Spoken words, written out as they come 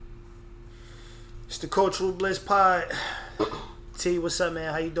It's the Cultural Bliss Pod. T, what's up,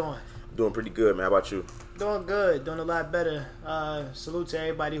 man? How you doing? Doing pretty good, man. How about you? Doing good. Doing a lot better. Salute to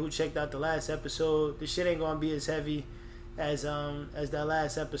everybody who checked out the last episode. The shit ain't gonna be as heavy as that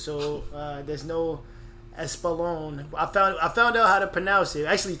last episode. There's no Espelon. I found out how to pronounce it.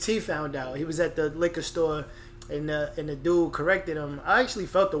 Actually, T found out. He was at the liquor store. And the dude corrected him. I actually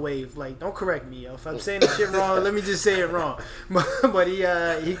felt the wave. Like, don't correct me, yo. If I'm saying the shit wrong, let me just say it wrong. But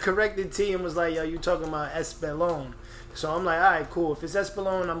he corrected T and was like, yo, you talking about Espelon. So I'm like, all right, cool. If it's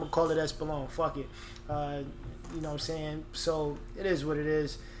Espelon, I'm going to call it Espelon. Fuck it. You know what I'm saying? So it is what it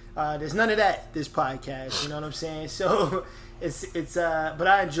is. There's none of that this podcast. You know what I'm saying? So but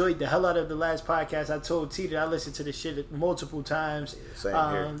I enjoyed the hell out of the last podcast. I told T that I listened to the shit multiple times. Same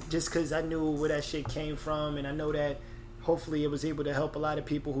here. Just because I knew where that shit came from, and I know that hopefully it was able to help a lot of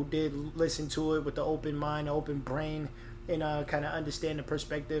people who did listen to it with the open mind, the open brain, and kind of understand the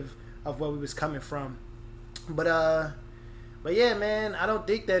perspective of where we was coming from. But yeah, man, I don't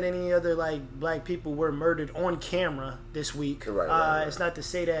think that any other like black people were murdered on camera this week. Right. It's not to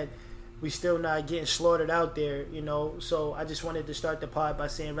say that we still not getting slaughtered out there, you know. So I just wanted to start the pod by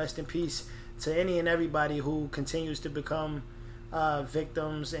saying rest in peace to any and everybody who continues to become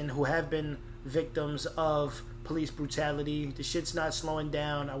victims and who have been victims of police brutality. The shit's not slowing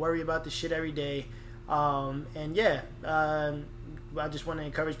down. I worry about the shit every day. And yeah, I just want to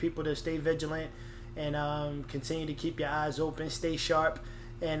encourage people to stay vigilant and continue to keep your eyes open, stay sharp,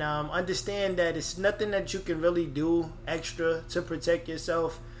 and understand that it's nothing that you can really do extra to protect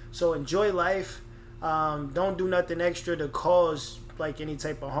yourself. So enjoy life. Don't do nothing extra to cause like any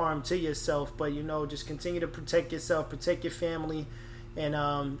type of harm to yourself. But you know, just continue to protect yourself, protect your family,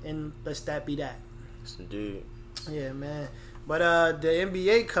 and let's that be that. Yes, indeed. Yeah, man. But the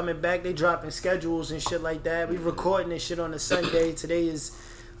NBA coming back, they dropping schedules and shit like that. We recording this shit on a Sunday. Today is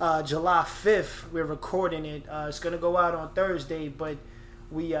July 5th. We're recording it. It's gonna go out on Thursday, but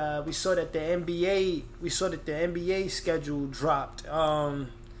we saw that the NBA schedule dropped.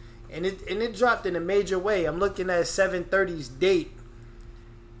 And it dropped in a major way. I'm looking at 7:30's date,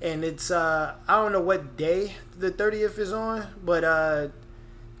 and it's I don't know what day the 30th is on, but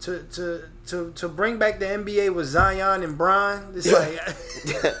to bring back the NBA with Zion and Bron, it's like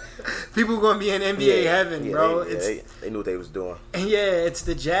people gonna be in NBA heaven, bro. They knew what they was doing. And yeah, it's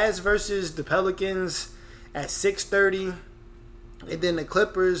the Jazz versus the Pelicans at 6:30, and then the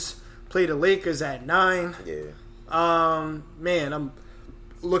Clippers play the Lakers at 9. Yeah. Man, I'm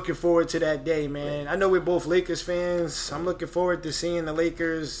looking forward to that day, man. I know we're both Lakers fans. I'm looking forward to seeing the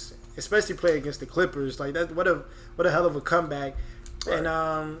Lakers, especially play against the Clippers. Like that, what a hell of a comeback. Right.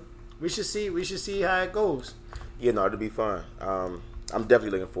 And we should see how it goes. Yeah, no, it'll be fun. I'm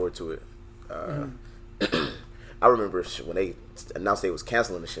definitely looking forward to it. I remember when they announced they was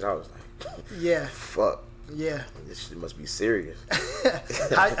canceling the shit. I was like, yeah, fuck. Yeah, this shit must be serious.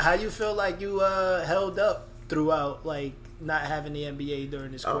 how you feel like you held up throughout, like, not having the NBA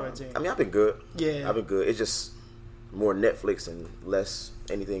during this quarantine? I mean, I've been good. Yeah. I've been good. It's just more Netflix and less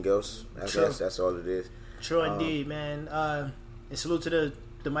anything else. That's all it is. True indeed, man. And salute to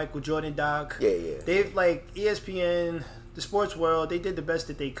the Michael Jordan doc. Yeah. They've, like, ESPN, the sports world, they did the best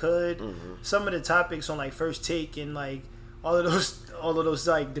that they could. Mm-hmm. Some of the topics on, like, First Take and, like, all of those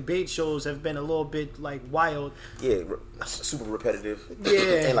like debate shows have been a little bit like wild. Yeah, super repetitive.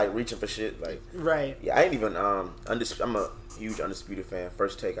 Yeah, and like reaching for shit. Like, right. Yeah, I ain't even I'm a huge Undisputed fan.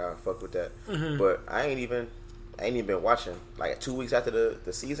 First Take, I fuck with that. Mm-hmm. But I ain't even been watching. Like 2 weeks after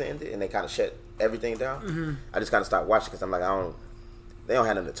the season ended, and they kind of shut everything down. Mm-hmm. I just kind of stopped watching because I'm like, they don't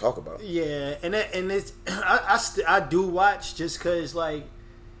have nothing to talk about. Yeah, and it's I do watch just because like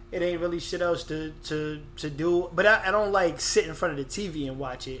it ain't really shit else to do. But I don't like sit in front of the TV and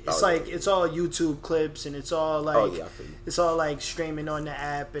watch it. It's it's all YouTube clips and it's all like it's all like streaming on the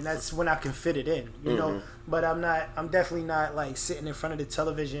app, and that's when I can fit it in, you know. But I'm definitely not like sitting in front of the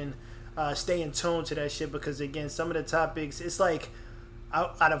television, staying tuned to that shit, because again, some of the topics, it's like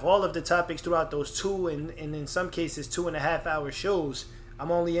out of all of the topics throughout those 2 and in some cases 2.5 hour shows,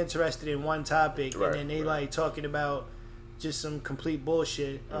 I'm only interested in one topic, and then they like talking about just some complete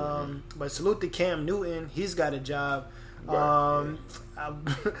bullshit. But salute to Cam Newton. He's got a job. I'm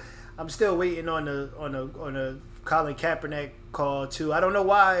still waiting on a Colin Kaepernick call too. I don't know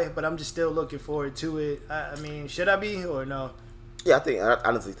why, but I'm just still looking forward to it. I mean, should I be or no? Yeah, I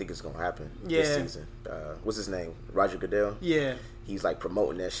honestly think it's gonna happen this season. What's his name? Roger Goodell. Yeah. He's like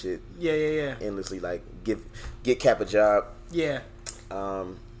promoting that shit. Yeah. Endlessly, like get Cap a job. Yeah.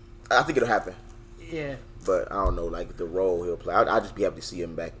 I think it'll happen. Yeah. But I don't know, like, the role he'll play. I'll just be happy to see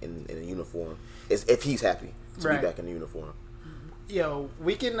him back in a uniform. If he's happy to be back in the uniform. Yo,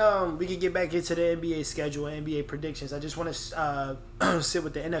 we can get back into the NBA schedule and NBA predictions. I just want to sit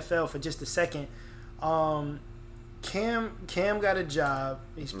with the NFL for just a second. Cam got a job.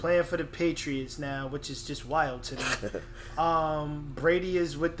 He's playing for the Patriots now, which is just wild to me. Brady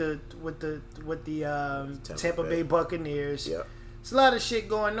is with the Tampa Bay Buccaneers. Yep. It's a lot of shit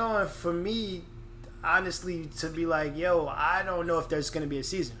going on for me, honestly, to be like, yo, I don't know if there's gonna be a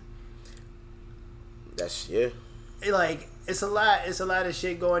season. It's a lot of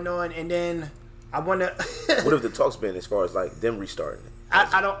shit going on, and then I wanna. What have the talks been as far as like them restarting?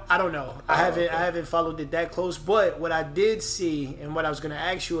 I don't know. I haven't followed it that close. But what I did see, and what I was gonna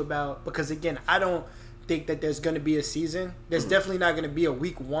ask you about, because again, I don't think that there's gonna be a season. There's definitely not gonna be a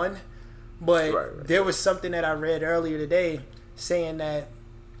week 1. But there was something that I read earlier today saying that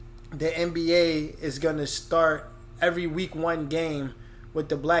the NBA is gonna start every week 1 game with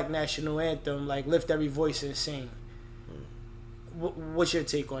the Black National Anthem, like Lift Every Voice and Sing. What's your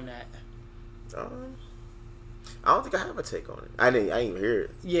take on that? I don't think I have a take on it. I didn't even hear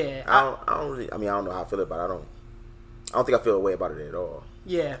it. Yeah. I don't really, I mean, I don't know how I feel about it. I don't think I feel a way about it at all.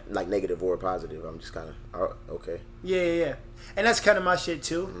 Yeah. Like negative or positive. I'm just kind of, okay. Yeah. And that's kind of my shit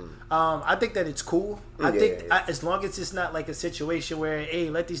too. I think that it's cool. I think as long as it's not like a situation where, hey,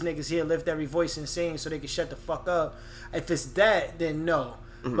 let these niggas here lift every voice and sing so they can shut the fuck up. If it's that, then no.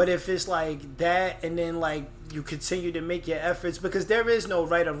 But if it's like that, and then like you continue to make your efforts, because there is no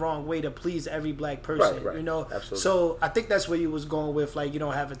right or wrong way to please every black person, right. you know. Absolutely. So I think that's where you was going with, like, you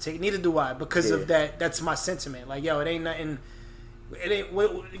don't have a take. Neither do I, because of that. That's my sentiment. Like, yo, it ain't nothing. It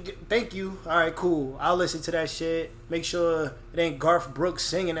ain't. Thank you. All right, cool. I'll listen to that shit. Make sure it ain't Garth Brooks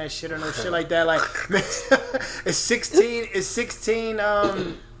singing that shit or no shit like that. Like, it's 16. It's 16.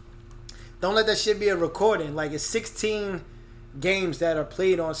 Don't let that shit be a recording. Like, it's 16 games that are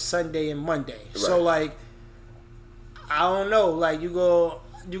played on Sunday and Monday. Right. So like, I don't know. Like, you gotta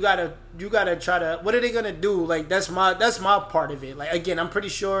try to. What are they gonna do? Like, that's my part of it. Like, again, I'm pretty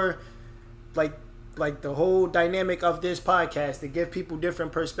sure, like the whole dynamic of this podcast, to give people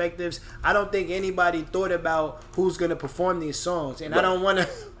different perspectives. I don't think anybody thought about who's gonna perform these songs, and right. I don't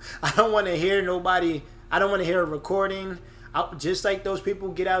want to hear nobody. I don't want to hear a recording. Just like those people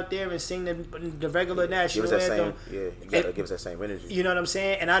get out there and sing the regular national anthem. You gotta give us that same energy. You know what I'm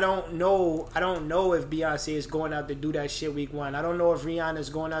saying? And I don't know if Beyonce is going out to do that shit week 1. I don't know if Rihanna is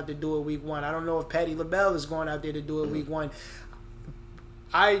going out to do it week 1. I don't know if Patti LaBelle is going out there to do it week 1.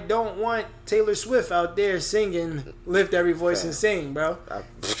 I don't want Taylor Swift out there singing "Lift Every Voice and Sing," bro.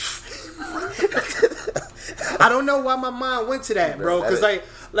 I don't know why my mind went to that, bro. Because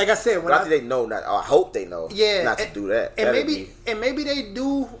like I said, when I think they know not. I hope they know. Yeah, not to do that. And maybe they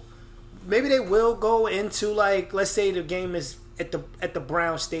do. Maybe they will go into, like, let's say the game is at the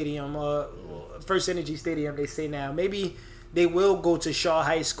Brown Stadium or First Energy Stadium. They say now. Maybe they will go to Shaw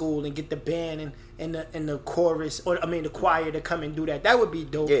High School and get the band and the chorus, or the choir to come and do that. That would be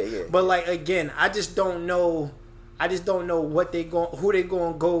dope. Yeah. But like, again, I just don't know. What who they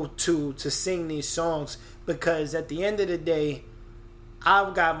gonna go to sing these songs, because at the end of the day,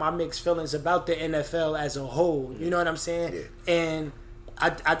 I've got my mixed feelings about the NFL as a whole. You know what I'm saying? Yeah. And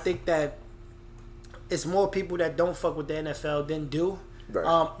I think that it's more people that don't fuck with the NFL than do,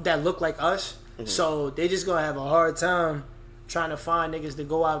 right. That look like us. Mm-hmm. So they just gonna have a hard time trying to find niggas to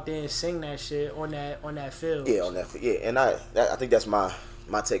go out there and sing that shit on that field. Yeah, on that field. Yeah, and I think that's my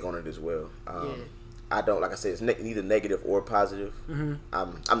take on it as well. I don't, like I said, it's neither negative or positive. Mm-hmm.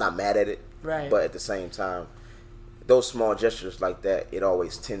 I'm not mad at it, right? But at the same time, those small gestures like that, it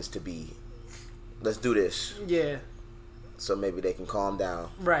always tends to be, let's do this. Yeah. So maybe they can calm down.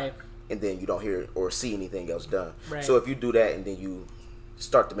 Right. And then you don't hear or see anything else done. Right. So if you do that and then you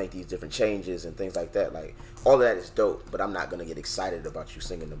start to make these different changes and things like that, like, all of that is dope, but I'm not going to get excited about you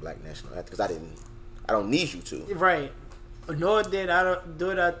singing the Black National Anthem, because I don't need you to. Right. Nor did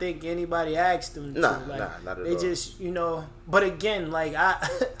I think anybody asked them to. Nah, like, not at they all. Just, but again, like,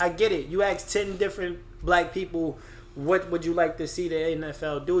 I get it. You ask 10 different black people, what would you like to see the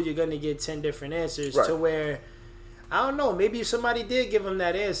NFL do? You're going to get 10 different answers, right. To where, I don't know, maybe if somebody did give them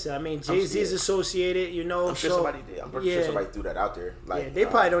that answer. I mean, Jay-Z's associated, I'm sure somebody did. I'm pretty sure somebody threw that out there. Like, yeah, they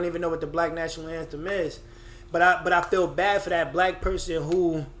probably don't even know what the Black National Anthem is. But I feel bad for that black person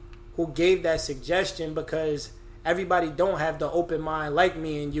who gave that suggestion, because everybody don't have the open mind like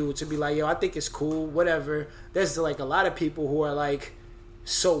me and you to be like, yo, I think it's cool, whatever. There's like a lot of people who are like,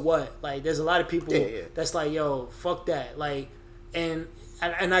 so what? Like, there's a lot of people that's like, yo, fuck that. Like, and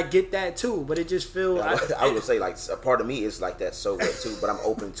I get that too, but it just feels. I would say, like, a part of me is like that, so what too, but I'm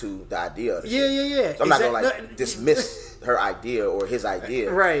open to the idea of the shit. Yeah. So I'm not gonna dismiss her idea or his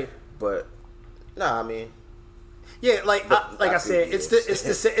idea. Right. But, nah, I mean, Yeah, like I said, yeah.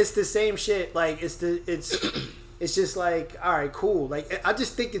 it's the same shit. Like it's just like, all right, cool. Like I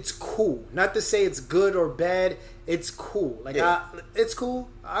just think it's cool. Not to say it's good or bad. It's cool. Like it's cool.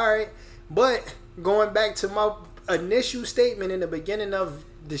 All right, but going back to my initial statement in the beginning of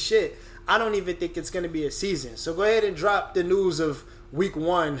the shit, I don't even think it's gonna be a season. So go ahead and drop the news of week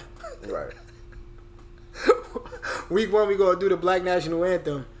 1. Right. Week 1 we gonna do the Black National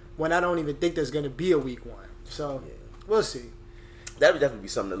Anthem when I don't even think there's gonna be a week 1. So we'll see. That would definitely be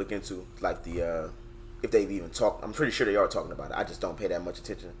something to look into. Like the if they've even talked. I'm pretty sure they are talking about it. I just don't pay that much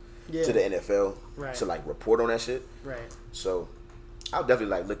attention to the NFL to like report on that shit. Right. So I'll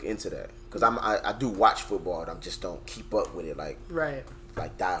definitely like look into that because I do watch football. I just don't keep up with it like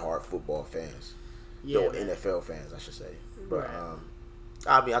diehard football fans. Yeah, NFL fans, I should say. But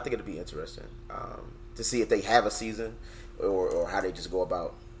I mean, I think it'd be interesting to see if they have a season or how they just go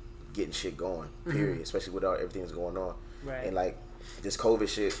about getting shit going. Period. Especially with everything that's going on. Right. And like this COVID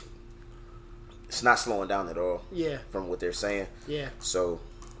shit, it's not slowing down at all. Yeah. From what they're saying. Yeah. So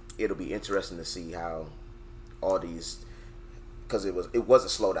it'll be interesting to see how all these, because it was a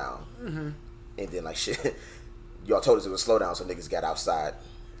slowdown, and then like shit, y'all told us it was a slowdown, so niggas got outside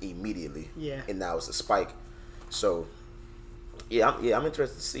immediately. Yeah. And now it's a spike. So I'm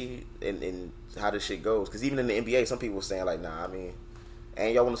interested to see in how this shit goes, because even in the NBA, some people were saying like, nah, I mean,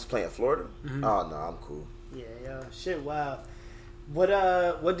 and y'all want us to play in Florida? Oh no, I'm cool. Yeah, shit, wow.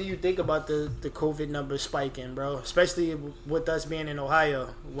 What do you think about the COVID numbers spiking, bro? Especially with us being in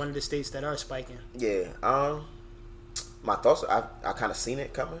Ohio, one of the states that are spiking. Yeah. My thoughts. I kind of seen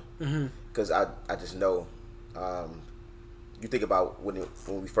it coming because I just know. You think about when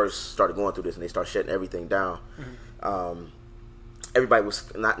we first started going through this and they start shutting everything down. Everybody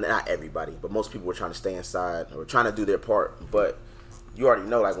was not everybody, but most people were trying to stay inside or trying to do their part. But you already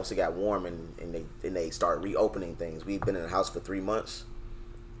know, like once it got warm and they start reopening things. We've been in the house for 3 months.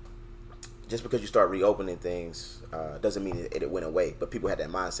 Just because you start reopening things doesn't mean it went away. But people had that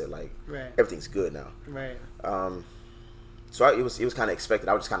mindset like everything's good now. Right. So it was kind of expected.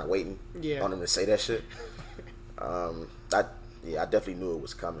 I was just kind of waiting on them to say that shit. I definitely knew it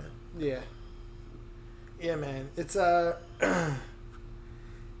was coming. Yeah, man. It's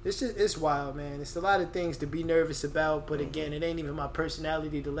it's wild, man. It's a lot of things to be nervous about, but again, it ain't even my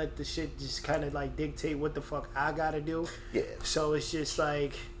personality to let the shit just kind of like dictate what the fuck I gotta do. Yeah. So it's just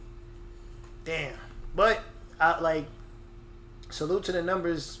like, damn. But I like salute to the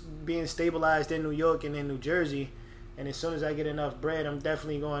numbers being stabilized in New York and in New Jersey. And as soon as I get enough bread, I'm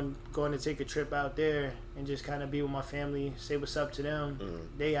definitely going to take a trip out there and just kind of be with my family, say what's up to them.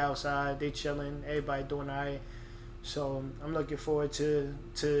 They outside, they chilling, everybody doing all right. So I'm looking forward to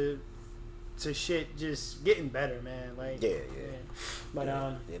shit just getting better, man. Like yeah. But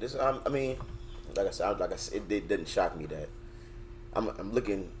this I mean, like I said, it didn't shock me that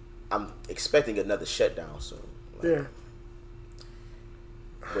I'm expecting another shutdown soon. Like,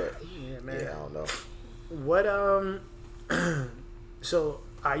 but man. Yeah, I don't know. What so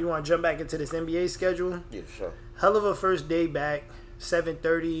you want to jump back into this NBA schedule? Yeah, sure. Hell of a first day back,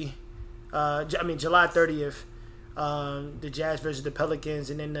 7:30. July 30th. The Jazz versus the Pelicans,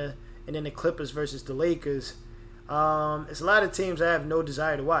 and then the Clippers versus the Lakers. It's a lot of teams I have no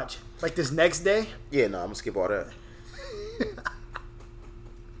desire to watch. Like this next day. Yeah, no, I'm gonna skip all that.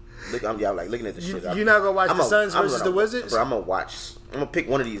 I'm looking at the shit. You're not gonna watch the Suns versus the Wizards? Bro, I'm gonna pick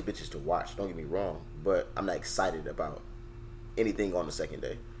one of these bitches to watch. Don't get me wrong, but I'm not excited about anything on the second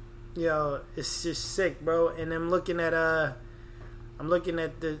day. Yo, it's just sick, bro. And I'm looking at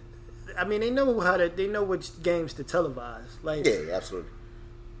the. I mean, they know which games to televise. Like, yeah, absolutely.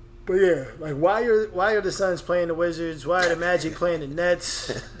 But yeah, like why are the Suns playing the Wizards? Why are the Magic playing the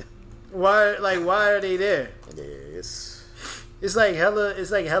Nets? Why are they there? Yeah, it's like hella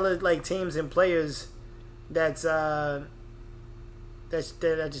like teams and players that I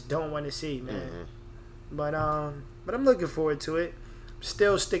just don't want to see, man. But I'm looking forward to it.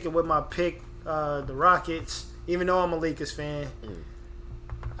 Still sticking with my pick, the Rockets, even though I'm a Lakers fan.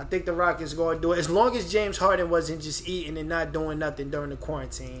 I think the Rockets going to do it. As long as James Harden wasn't just eating and not doing nothing during the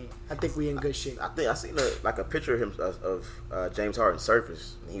quarantine, I think we in good shape. I think I seen a picture of him of James Harden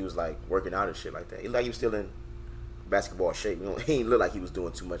surface. And he was like working out and shit like that. He was still in basketball shape. You know, he didn't look like he was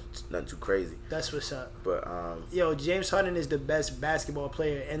doing too much, nothing too crazy. That's what's up. But yo, James Harden is the best basketball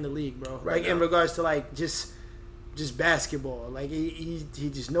player in the league, bro. Right like now. In regards to like just basketball. Like he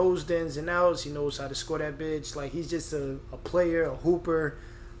just knows the ins and outs. He knows how to score that bitch. Like he's just a player, a hooper.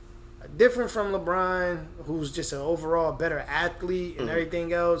 Different from LeBron, who's just an overall better athlete and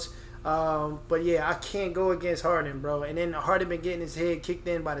everything else. But yeah, I can't go against Harden, bro. And then Harden been getting his head kicked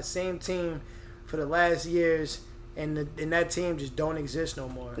in by the same team for the last years, and that team just don't exist no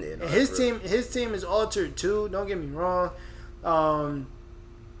more. Yeah, no, and his team is altered too. Don't get me wrong,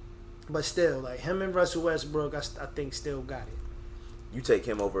 but still, like him and Russell Westbrook, I think still got it. You take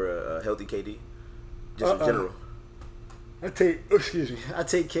him over a healthy KD, just in general. I take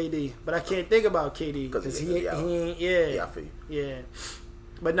KD, but I can't think about KD because he ain't. Yeah, I feel you. Yeah,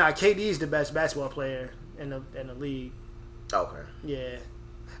 but nah, KD is the best basketball player in the league. Okay. Yeah.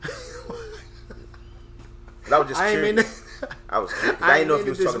 I was just curious. I didn't know if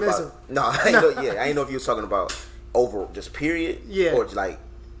you was talking about. No, I didn't know if you was talking about over just period. Yeah. Or like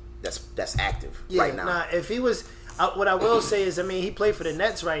that's active right now. Nah, if he was, what I will say is, I mean, he played for the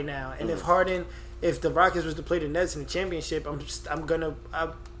Nets right now, and if the Rockets was to play the Nets in the championship, I'm gonna,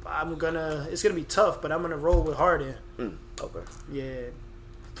 it's gonna be tough, but I'm gonna roll with Harden. Okay. Yeah.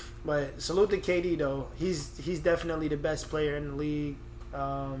 But salute to KD though. He's definitely the best player in the league,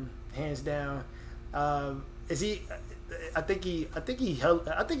 hands down. Is he? I think he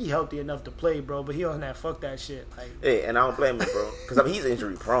healthy enough to play, bro. But he on that fuck that shit. Like, yeah, and I don't blame him, bro. Because I mean, he's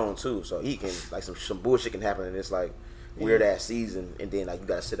injury prone too, so he can like some bullshit can happen, and it's like weird ass season, and then like you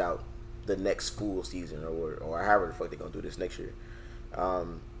gotta sit out the next full season or however the fuck they gonna do this next year.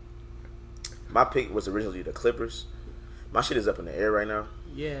 My pick was originally the Clippers. My shit is up in the air right now.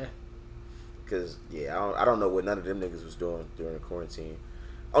 Yeah. Because I don't know what none of them niggas was doing during the quarantine.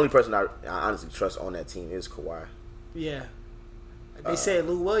 Only person I honestly trust on that team is Kawhi. Yeah. They said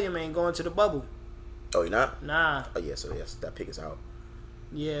Lou Williams ain't going to the bubble. Oh, he not? Nah. Oh, yeah, so yes, that pick is out.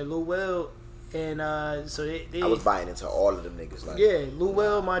 Yeah, Lou Will, and so they I was buying into all of them niggas. Like, yeah, Lou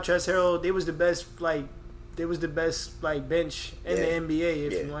Will, Montrezl Harrell, they was the best, bench in the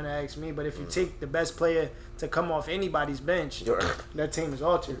NBA, if you want to ask me. But if you take the best player to come off anybody's bench, that team is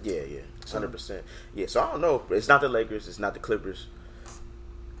altered. Yeah, 100%. Yeah, so I don't know. It's not the Lakers. It's not the Clippers.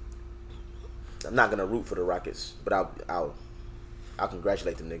 I'm not gonna root for the Rockets, but I'll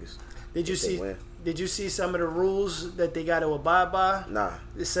congratulate them niggas. Did you see some of the rules that they got to abide by? Nah.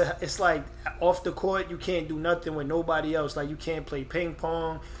 It's like off the court you can't do nothing with nobody else. Like you can't play ping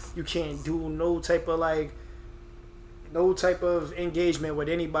pong. You can't do no type of engagement with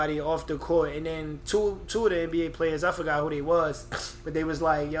anybody off the court. And then two of the NBA players, I forgot who they was, but they was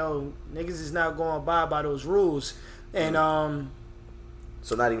like, yo, niggas is not going to abide by those rules. And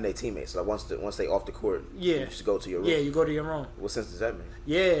so not even their teammates. Like once they off the court, you just go to your room. Yeah, you go to your room. What sense does that make?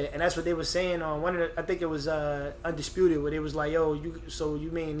 Yeah, and that's what they were saying on one of the, I think it was Undisputed, where they was like, yo, you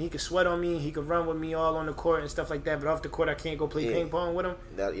mean he could sweat on me, he could run with me all on the court and stuff like that, but off the court I can't go play ping pong with him?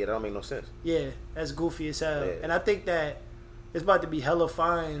 That don't make no sense. Yeah, that's goofy as hell. Yeah. And I think that it's about to be hella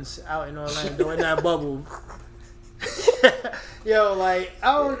fines out in Orlando in that bubble. Yo, like,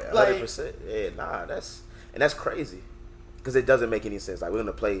 I don't, 100%. Yeah, nah, that's crazy. Because it doesn't make any sense. Like, we're going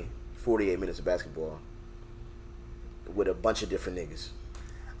to play 48 minutes of basketball with a bunch of different niggas.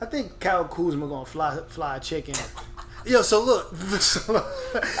 I think Kyle Kuzma going to fly a chicken. Yo, so look. I was going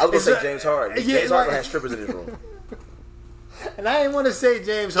to say James Harden. James Harden has strippers in his room. And I didn't want to say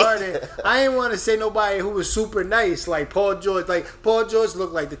James Harden. I didn't want to say nobody who was super nice, like Paul George. Like, Paul George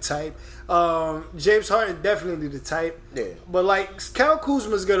looked like the type. James Harden definitely the type. Yeah. But, like, Kyle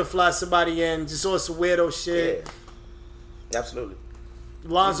Kuzma's going to fly somebody in just on some weirdo shit. Yeah. Absolutely.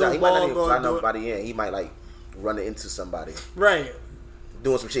 Lonzo he Ball might not even fly going to nobody in. He might like run it into somebody. Right.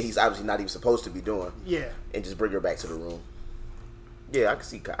 Doing some shit he's obviously not even supposed to be doing. Yeah. And just bring her back to the room. Yeah, I can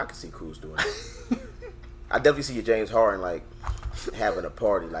see Kuz doing it. I definitely see your James Harden like having a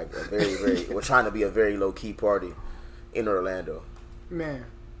party, like a very, very we're trying to be a very low key party in Orlando. Man,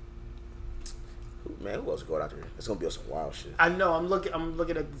 who else going out there? It's gonna be some wild shit. I know. I'm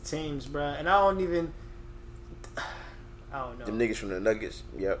looking at the teams, bro, and I don't know. Them niggas from the Nuggets,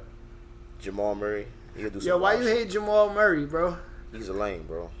 yep. Jamal Murray, he'll do some. Yo, why you hate Jamal Murray, bro? He's a lame,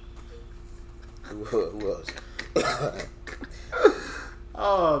 bro. Who else?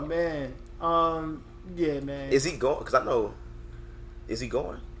 Oh man, yeah, man. Is he going? Because I know. Is he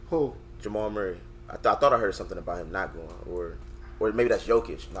going? Who? Jamal Murray. I thought I heard something about him not going, or maybe that's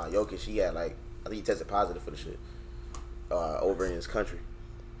Jokic. Nah, Jokic. He had I think he tested positive for the shit over in his country.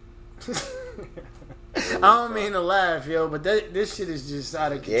 I don't mean to laugh, yo, but this shit is just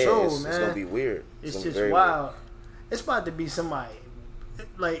out of control, man. It's gonna be weird. It's just wild. Weird. It's about to be somebody,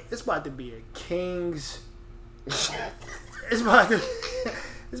 like, it's about to be a Kings. it's about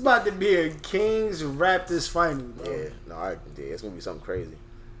to be a Kings Raptors final, bro. Yeah, no, it's gonna be something crazy.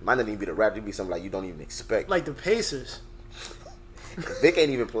 It might not even be the Raptors. It'd be something like you don't even expect. Like the Pacers. Vic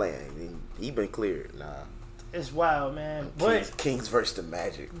ain't even playing. He been cleared. Nah. It's wild, man. Kings versus the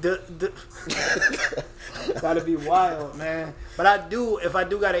Magic. That'd be wild, man. But if I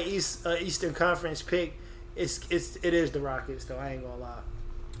do got a Eastern Conference pick, it is the Rockets though. I ain't gonna lie.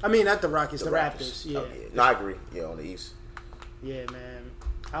 I mean, not the Rockets, the Raptors. Yeah. Oh, yeah. No, I agree. Yeah, on the East. Yeah, man.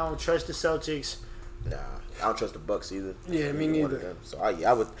 I don't trust the Celtics. Nah, I don't trust the Bucks either. Yeah, me neither. So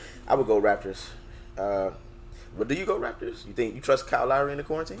I would go Raptors. But do you go Raptors? You think you trust Kyle Lowry in the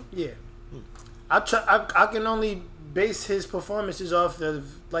quarantine? Yeah. I can only base his performances off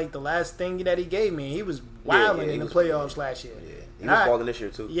of like the last thing that he gave me. He was wilding in the playoffs last year. Yeah, he was balling this year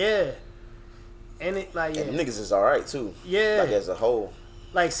too. Yeah. And it and niggas is all right too. Yeah. Like as a whole.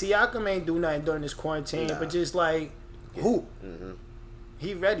 Like Siakam ain't do nothing during this quarantine, but just like hoop. Mm-hmm.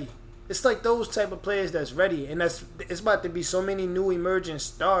 He ready. It's like those type of players that's ready, and it's about to be so many new emerging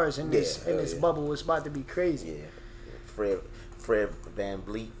stars in this bubble. It's about to be crazy. Yeah, Fred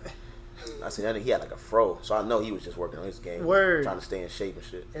VanVleet. I seen that he had like a fro, so I know he was just working on his game, trying to stay in shape and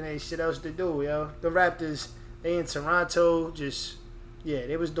shit. And ain't shit else to do, yo. The Raptors, they in Toronto,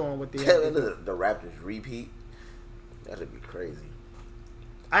 they was doing what they had to do. The Raptors repeat, that'd be crazy.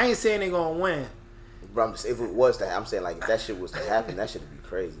 I ain't saying they gonna win. But if it was to happen, I'm saying like if that shit was to happen, that should be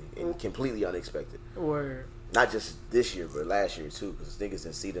crazy and completely unexpected. Word. Not just this year, but last year too, because niggas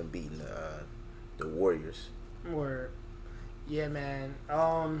didn't see them beating the Warriors. Word. Yeah, man.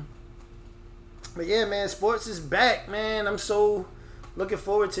 But yeah, man, sports is back, man. I'm so looking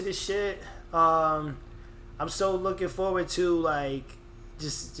forward to this shit. I'm so looking forward to like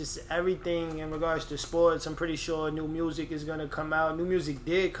just everything in regards to sports. I'm pretty sure new music is gonna come out. New music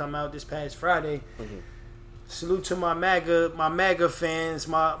did come out this past Friday. Mm-hmm. Salute to my MAGA fans,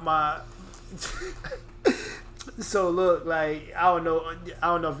 my So look, like I don't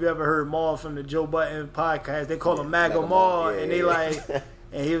know if you ever heard Maul from the Joe Budden podcast. They call him MAGA Maul, and they like,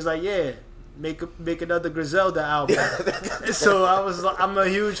 and he was like, yeah, make another Griselda album. So I'm a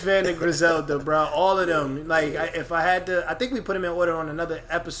huge fan of Griselda, bro. All of them. Like if I had to, I think we put them in order on another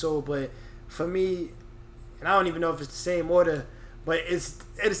episode, but for me, and I don't even know if it's the same order, but it's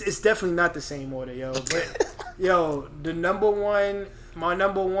definitely not the same order, yo. But yo, my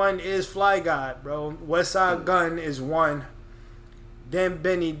number one is Fly God, bro. Westside Gunn is one. Then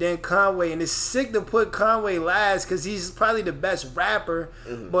Benny, then Conway, and it's sick to put Conway last because he's probably the best rapper.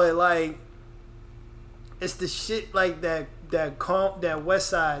 Mm-hmm. But like, it's the shit like that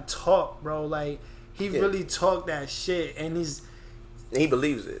Westside talk, bro. Like he really talked that shit, and he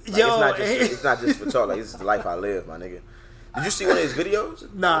believes it. Like, it's not just for talk. Like this is the life I live, my nigga. Did you see one of his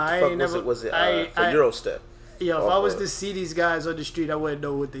videos? Nah, I ain't never. Was it for Eurostep? Yo, if I was to see these guys on the street, I wouldn't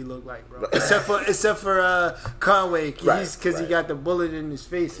know what they look like, bro. Except for Conway, because he got the bullet in his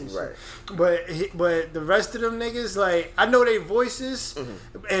face and shit. Right. But the rest of them niggas, like I know their voices,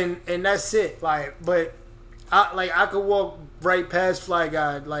 and that's it. Like, but I could walk right past Fly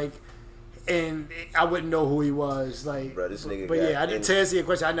God, like, and I wouldn't know who he was, like. Bro, this nigga. But yeah, to answer your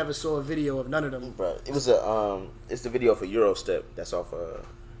question, I never saw a video of none of them. Bro, it was it's the video for Eurostep that's off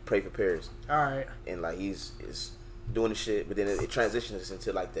Pray for Paris. All right. And like he's doing the shit, but then it transitions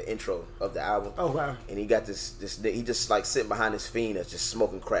into like the intro of the album. Oh wow. And he got this he just like sitting behind his fiend that's just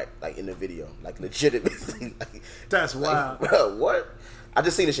smoking crack like in the video, like legitimately. Like, that's wild. Like, bro, what? I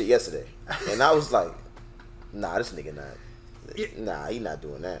just seen this shit yesterday, and I was like, nah, this nigga not. Nah, he not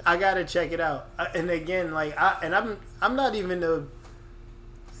doing that. I gotta check it out. And again, like I'm not even a.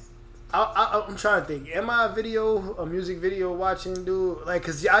 I'm trying to think. Am I a music video watching dude? Like,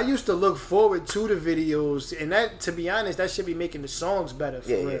 cause I used to look forward to the videos, and that, to be honest, that should be making the songs better for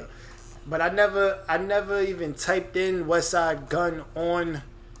real. Yeah. But I never even typed in Westside Gunn on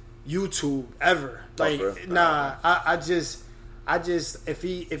YouTube ever. Like, nah, I just I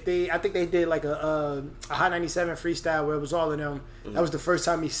think they did like a Hot 97 freestyle where it was all of them. Mm-hmm. That was the first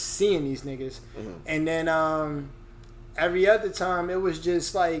time he's seeing these niggas, and then every other time it was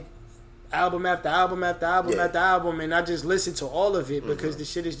just like. Album after album after album after album, and I just listened to all of it because the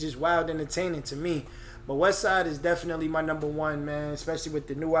shit is just wild entertaining to me. But Westside is definitely my number one, man, especially with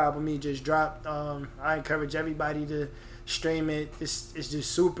the new album he just dropped. I encourage everybody to stream it. It's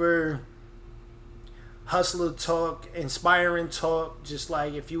just super hustler talk, inspiring talk. Just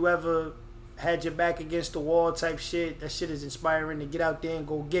like if you ever had your back against the wall type shit, that shit is inspiring to get out there and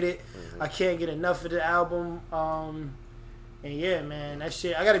go get it. I can't get enough of the album. And yeah, man, that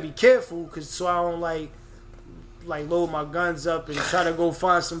shit, I gotta be careful so I don't like load my guns up and try to go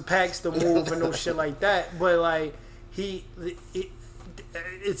find some packs to move and no shit like that. But like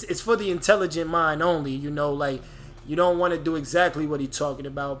it's for the intelligent mind only, you know. Like you don't want to do exactly what he's talking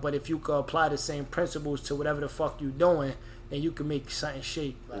about, but if you could apply the same principles to whatever the fuck you doing, then you can make something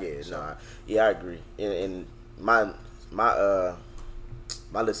shake. Like, I agree. And my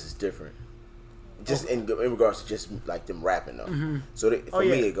list is different. Just in regards to just like them rapping though. So for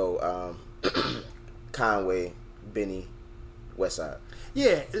me it go Conway, Benny, Westside.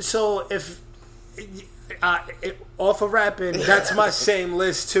 Yeah, so if off of rapping, that's my same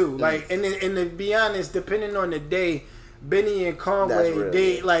list too. Like, and to be honest, depending on the day, Benny and Conway,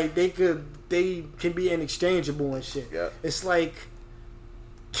 they can be interchangeable and shit. Yeah. It's like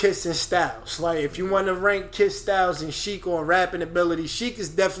Kiss and Styles. Like, if you want to rank Kiss, Styles, and Sheek on rapping ability, Sheek is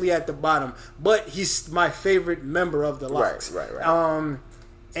definitely at the bottom, but he's my favorite member of the Lox. Right.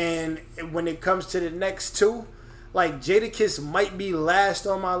 And when it comes to the next two, like, Jadakiss might be last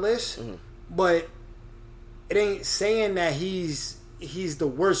on my list, but it ain't saying that he's the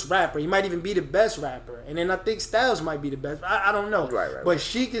worst rapper. He might even be the best rapper, and then I think Styles might be the best. I don't know, but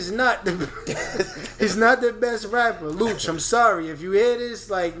Sheek is not he's not the best rapper. Luch, I'm sorry if you hear this,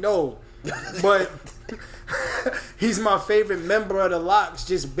 like, no, but he's my favorite member of the Lox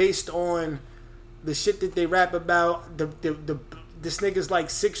just based on the shit that they rap about. This nigga's like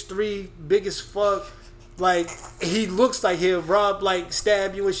 6'3", big as fuck. Like, he looks like he'll rob, like,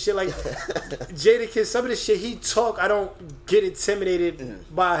 stab you and shit. Like, Jadakiss, some of the shit he talk, I don't get intimidated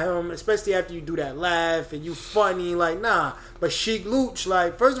by him, especially after you do that laugh and you funny. Like, nah. But Sheek Luch,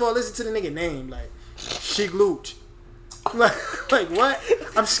 like, first of all, listen to the nigga name. Like, Sheek Luch. Like, what?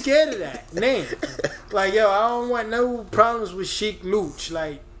 I'm scared of that name. Like, yo, I don't want no problems with Sheek Luch.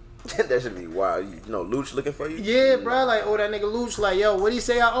 Like, that should be wild. You know, Luch looking for you? Yeah, bro. Like, that nigga Luch, like, yo, what do you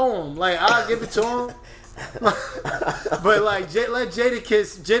say I owe him? Like, I'll give it to him. But, like, let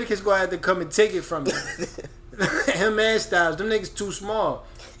Jadakiss go ahead to come and take it from me. Him and Styles, them niggas too small.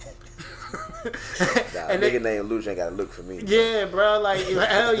 A nigga named Luch ain't gotta look for me. Yeah, bro. Like,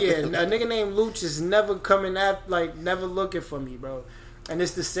 hell yeah. A nigga named Luch is never coming at, like, never looking for me, bro. And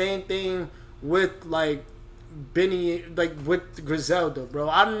it's the same thing with, like, Benny, like, with Griselda, bro.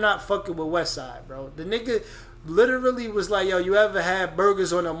 I'm not fucking with Westside, bro. The nigga literally was like, yo, you ever had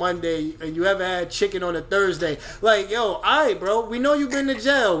burgers on a Monday and you ever had chicken on a Thursday? Like, yo, alright, bro. We know you've been to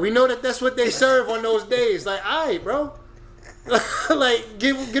jail. We know that that's what they serve on those days. Like, alright, bro. Like,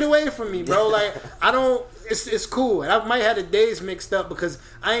 get away from me, bro. Like, I don't. It's cool. And I might have the days mixed up because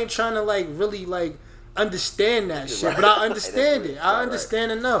I ain't trying to, like, really, like, understand that shit. But I understand it. I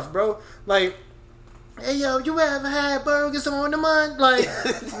understand enough, bro. Like, hey, yo, you ever had burgers on the Monday? Like,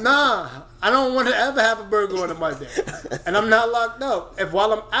 nah, I don't want to ever have a burger on a Monday. And I'm not locked up. If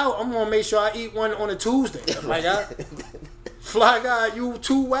while I'm out, I'm going to make sure I eat one on a Tuesday. Like, Fly God, you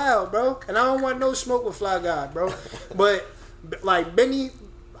too wild, bro. And I don't want no smoke with Fly God, bro. But, like, Benny,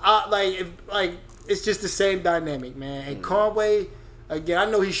 it's just the same dynamic, man. And Conway, again, I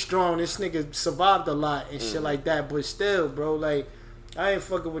know he's strong. This nigga survived a lot and shit like that. But still, bro, like, I ain't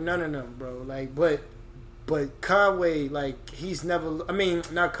fucking with none of them, bro. Like, but Conway, like, he's never. I mean,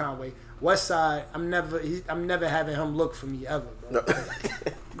 not Conway. Westside, I'm never having him look for me ever, bro. No.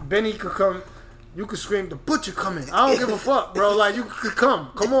 Benny could come. You could scream, "The butcher coming!" I don't give a fuck, bro. Like, you could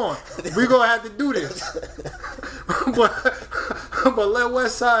come on. We gonna have to do this. but let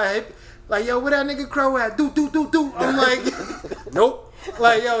Westside, like, yo, where that nigga Crow at? Do. I'm like, nope.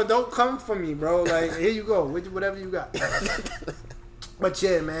 Like, yo, don't come for me, bro. Like, here you go, whatever you got. But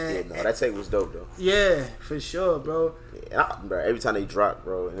yeah, man. Yeah, no, that tape was dope though. Yeah, for sure, bro. Yeah, bro, every time they drop,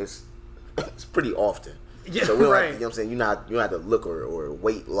 bro, and it's pretty often. Yeah, so we don't have, you know what I'm saying? You don't have to look or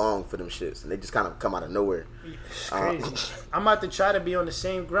wait long for them shits, and they just kind of come out of nowhere. It's crazy. I'm about to try to be on the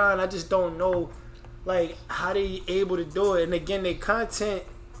same grind. I just don't know, like, how they able to do it. And again, their content,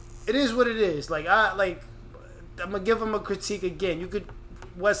 it is what it is. Like, I'm gonna give them a critique again.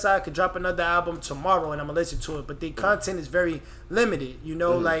 Westside could drop another album tomorrow and I'm gonna listen to it, but the content is very limited, you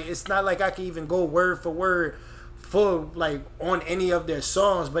know. Like, it's not like I can even go word for word like on any of their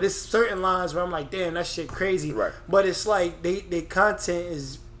songs, but it's certain lines where I'm like, damn, that shit crazy. Right. But it's like they content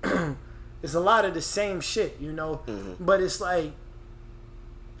is it's a lot of the same shit, you know. But it's like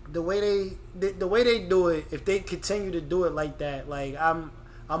the way they do it, if they continue to do it like that, like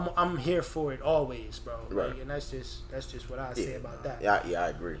I'm here for it always, bro. Right. Like, and that's just what I say about that. Yeah, I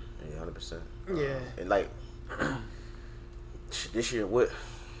agree. 100%. Yeah. And like this year,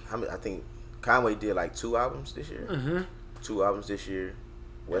 I think Conway did like 2 albums this year. 2 albums this year.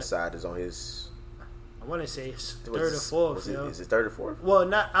 Westside is on his. I want to say it's third or fourth. Is it third or fourth?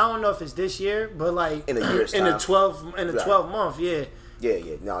 Well, I don't know if it's this year, but like in a year's in time. the 12 month, yeah.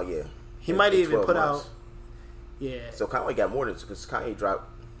 Yeah. He might even put out. Yeah. So Conway got more than, because Kanye dropped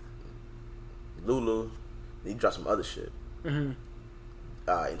Lulu. He dropped some other shit. In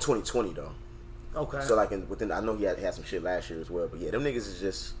 2020 though. Okay. So like I know he had some shit last year as well, but yeah, them niggas is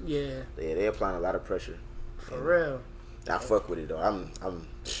just they applying a lot of pressure. For real. I fuck with it though. I'm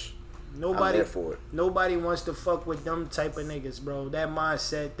there for it. Nobody wants to fuck with them type of niggas, bro. That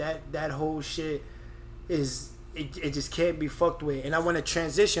mindset, that whole shit, it just can't be fucked with. And I want to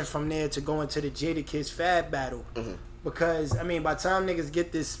transition from there to go into the Jadakiss Fab battle. Because, I mean, by the time niggas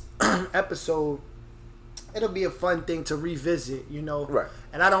get this episode, it'll be a fun thing to revisit, you know? Right.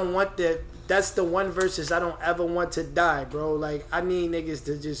 And I don't want that. That's the one versus I don't ever want to die, bro. Like, I need niggas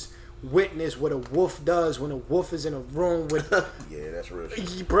to just witness what a wolf does when a wolf is in a room with... Yeah, that's real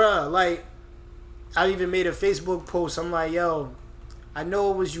shit. Bruh, like, I even made a Facebook post. I'm like, yo, I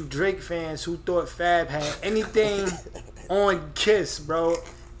know it was you Drake fans who thought Fab had anything on Kiss, bro.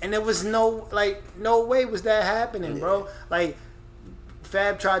 And there was no way was that happening, bro. Like,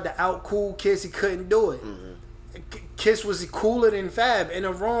 Fab tried to out-cool Kiss. He couldn't do it. Kiss was cooler than Fab in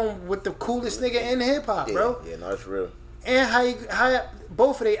a room with the coolest nigga in hip-hop, bro. Yeah, no, that's real. And how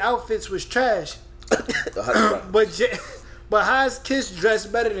both of their outfits was trash. But how's Kiss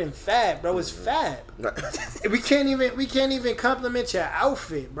dressed better than Fab, bro? It's Fab. we can't even compliment your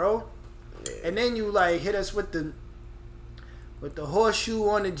outfit, bro. Yeah. And then you like hit us with the horseshoe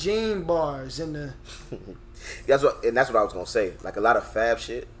on the jean bars and the. that's what I was gonna say. Like a lot of Fab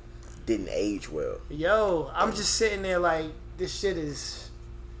shit didn't age well. Yo, I'm just sitting there like this shit is.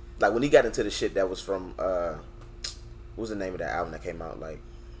 Like when he got into the shit that was from what was the name of that album that came out like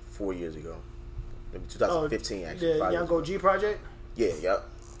 4 years ago? Maybe 2015 actually. The Young OG project? Yeah, yep.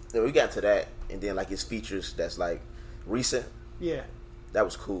 Then we got into that, and then like his features that's like recent. Yeah. That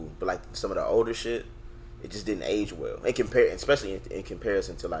was cool, but like some of the older shit, it just didn't age well. Especially in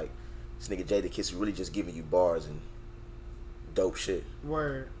comparison to like this nigga Jadakiss really just giving you bars and dope shit.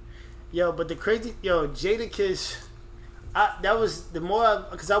 Word. Yo, but the crazy Jadakiss, that was the more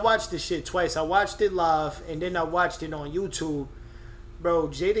because I watched this shit twice. I watched it live and then I watched it on YouTube. Bro,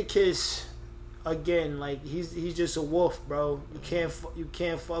 Jadakiss. Again, like he's just a wolf, bro. You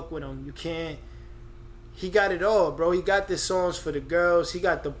can't fuck with him. You can't. He got it all, bro. He got the songs for the girls. He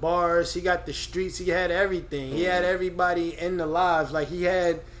got the bars. He got the streets. He had everything. He had everybody in the lives. Like he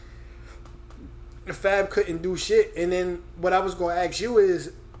had. Fab couldn't do shit. And then what I was gonna ask you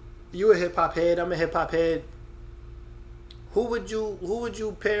is, you a hip hop head. I'm a hip hop head. Who would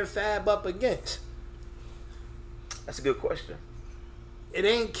you pair Fab up against? That's a good question. It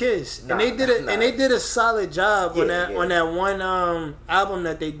ain't Kiss, and they did a solid job on that one album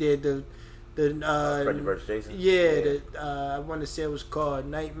that they did. The Freddie vs. Jason. Yeah. I want to say it was called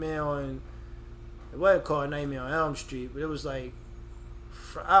Nightmare on. It wasn't called Nightmare on Elm Street, but it was like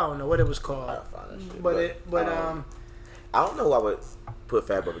I don't know what it was called. I'll find that shit. But I don't know who I would put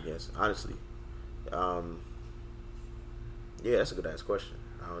Fab up against, honestly. Yeah, that's a good ass question.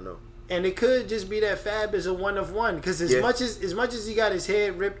 I don't know. And it could just be that Fab is a one of one, because as much as he got his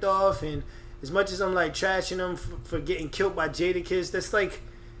head ripped off, and as much as I'm like trashing him for getting killed by Jadakiss, that's like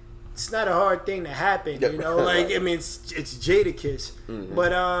it's not a hard thing to happen, you know. Like I mean, it's Jadakiss,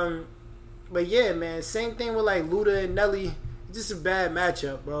 but yeah, man, same thing with like Luda and Nelly. It's just a bad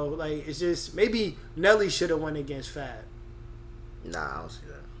matchup, bro. Like it's just maybe Nelly should have won against Fab. Nah, I don't see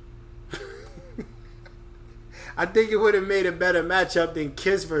that. I think it would have made a better matchup than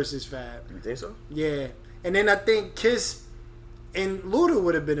Kiss versus Fab. You think so? Yeah. And then I think Kiss and Luda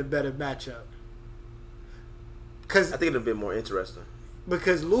would have been a better matchup. I think it would have been more interesting.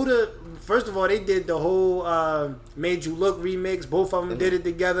 Because Luda, first of all, they did the whole Made You Look remix. Both of them did it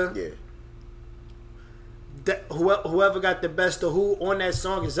together. Yeah. Whoever got the best of who on that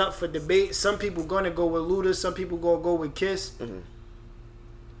song is up for debate. Some people going to go with Luda. Some people going to go with Kiss.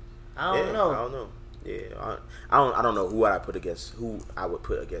 I don't know. Yeah, I don't know who I would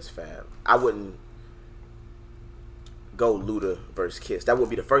put against Fab. I wouldn't go Luda versus Kiss. That would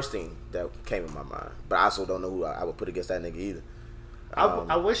be the first thing that came in my mind. But I also don't know who I would put against that nigga either.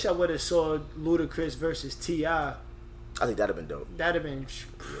 I wish I would have saw Ludacris versus T.I. I think that'd have been dope. That'd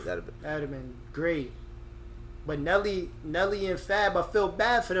have been great. But Nelly and Fab, I feel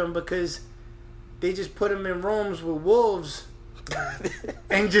bad for them because they just put them in rooms with wolves.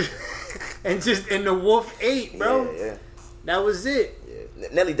 and the wolf ate, bro. Yeah. That was it. Yeah.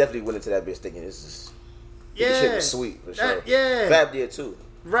 Nelly definitely went into that bitch thinking this shit was sweet for sure. Yeah. Fab did too.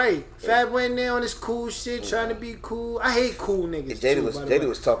 Right. Yeah. Fab went there on his cool shit, trying to be cool. I hate cool niggas. Jada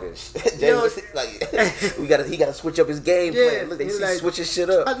was talking. Jada was like, he gotta switch up his game plan. Look, they see like, switching shit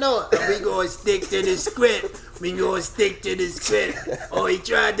up. I know. We gonna stick to the script. Oh, he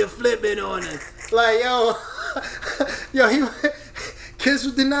tried to flip it on us. Like, yo, Kiss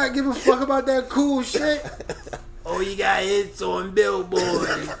did not give a fuck about that cool shit. Oh, he got hits on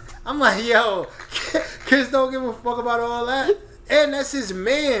Billboard. I'm like, yo, Kiss don't give a fuck about all that. And that's his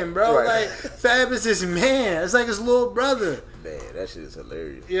man, bro. Right. Like, Fab is his man. It's like his little brother. Man, that shit is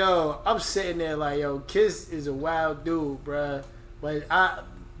hilarious. Yo, I'm sitting there like, yo, Kiss is a wild dude, bro. But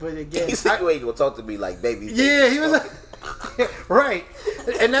But again, he said you ain't gonna talk to me like baby. Yeah, he was like, right,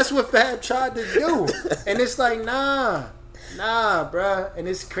 and that's what Fab tried to do, and it's like nah, bruh, and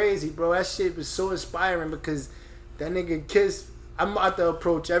it's crazy, bro. That shit was so inspiring because that nigga Kiss. I'm about to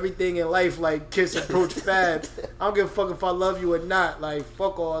approach everything in life like Kiss approached Fab. I don't give a fuck if I love you or not. Like,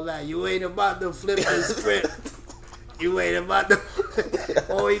 fuck all that. You ain't about to flip the script. You ain't about to.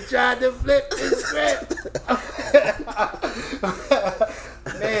 Oh, he tried to flip the script.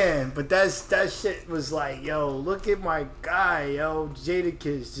 Man, but that shit was like, yo, look at my guy, yo,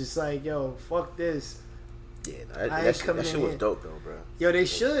 Jadakiss, just like, yo, fuck this. Yeah, that shit was dope though, bro. Yo, they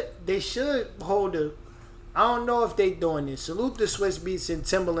should hold a. I don't know if they doing this. Salute the Swiss Beats and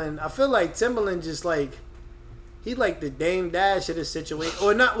Timbaland. I feel like Timbaland just like he like the Dame Dash of the situation,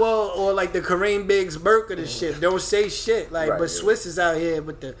 or not. Well, or like the Kareem Biggs Burke of the shit. Don't say shit like. Right, but Swiss is out here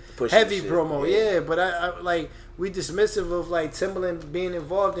with the pushing heavy the promo. Yeah, but I like we dismissive of like Timbaland being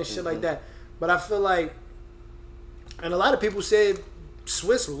involved and shit like that. But I feel like, and a lot of people said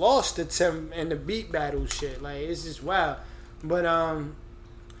Swiss lost to Tim in the beat battle shit. Like it's just wild. But I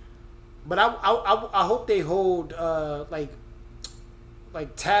hope they hold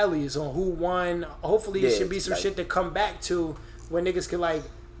like tallies on who won. Hopefully it should be some shit to come back to when niggas can like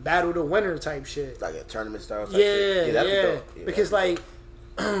battle the winner type shit. Like a tournament style type shit. Yeah. Because like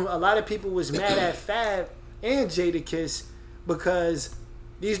a lot of people was mad at Fab and Jadakiss because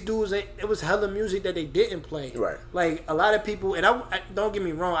these dudes, it was hella music that they didn't play. Right. Like a lot of people, and I don't get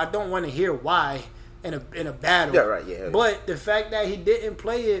me wrong, I don't want to hear why. In a battle. Yeah, right, yeah. But the fact that he didn't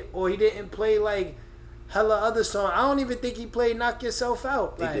play it, or he didn't play like hella other songs, I don't even think he played Knock Yourself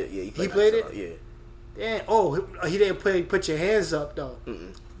Out. Like, he did, yeah. He played it? Yeah. Damn. Oh, he didn't play Put Your Hands Up though.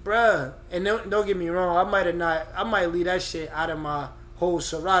 Mm-mm. Bruh. And don't get me wrong, I might leave that shit out of my whole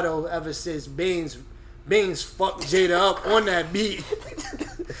Serato ever since Beans fucked Jada up on that beat.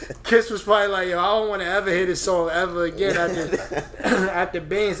 Kiss was probably like, yo, I don't want to ever hear this song ever again after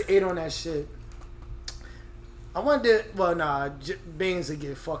Beans ate on that shit. I wonder. Well, nah. Baines would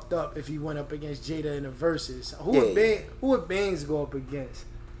get fucked up if he went up against Jada in the verses. Who would Baines go up against?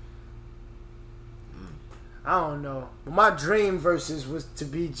 I don't know. But my dream verses was to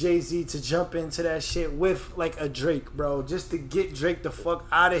be Jay-Z to jump into that shit with like a Drake, bro, just to get Drake the fuck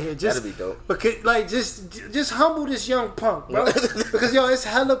out of here. Just, that'd be dope. Because like just humble this young punk, bro. Because yo, it's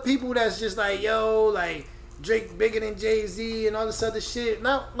hella people that's just like yo, like Drake bigger than Jay-Z and all this other shit.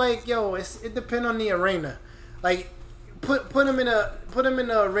 Not like yo, it depends on the arena. Like, put him in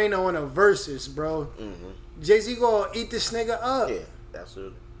the arena on a versus, bro. Mm-hmm. Jay-Z gonna eat this nigga up. Yeah,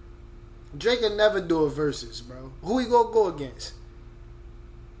 absolutely. Drake will never do a versus, bro. Who he gonna go against?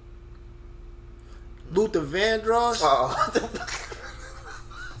 Luther Vandross?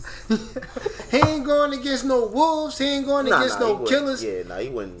 He ain't going against no wolves. He ain't going against no killers. Yeah, he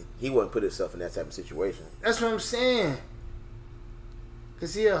wouldn't put himself in that type of situation. That's what I'm saying.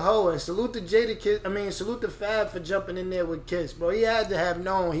 Cause he a hoe, and salute to Fab for jumping in there with Kiss, bro. He had to have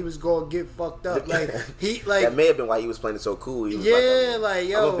known he was gonna get fucked up. Like that may have been why he was playing it so cool. He was like,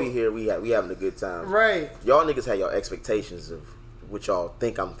 yo, I'm gonna be here. We having a good time. Right. Y'all niggas had your expectations of what y'all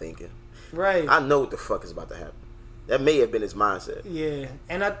think I'm thinking. Right. I know what the fuck is about to happen. That may have been his mindset. Yeah,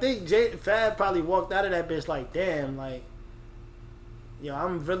 and I think Fab probably walked out of that bitch like, damn, like, yo,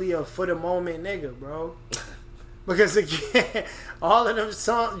 I'm really a for the moment nigga, bro. Because again, all of them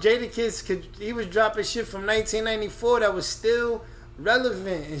songs, Jadakiss he was dropping shit from 1994 that was still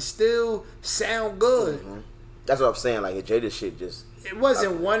relevant and still sound good. Mm-hmm. That's what I'm saying. Like Jada shit just. It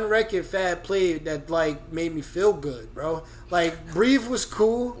wasn't one record Fab played that like made me feel good, bro. Like Breathe was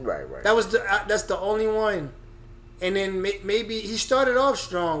cool. Right. That's the only one. And then maybe he started off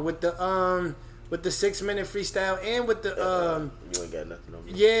strong with the 6-minute freestyle and with the You ain't got nothing on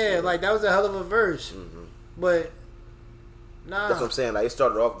me. Yeah, like that was a hell of a verse. Mm-hmm. But nah, that's what I'm saying. Like it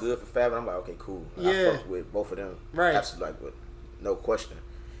started off good for Fab, and I'm like, okay, cool. I fuck with both of them, right? Absolutely, like with no question.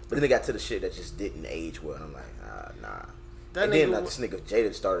 But then they got to the shit that just didn't age well. And I'm like, nah. And then this nigga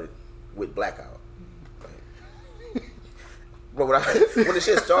Jada started with Blackout. But when the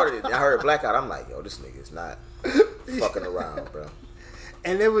shit started, I heard Blackout. I'm like, yo, this nigga's not fucking around, bro.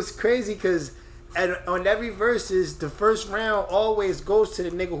 And it was crazy because on every verses, the first round always goes to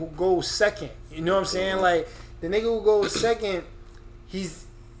the nigga who goes second. You know what I'm saying? Mm-hmm. Like the nigga who goes second,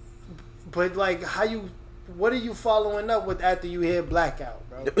 but like what are you following up with after you hear Blackout,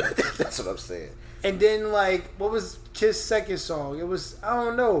 bro? That's what I'm saying. And then like, what was Kiss' second song? It was, I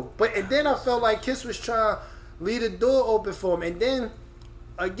don't know, and then I felt like Kiss was trying to leave the door open for him, and then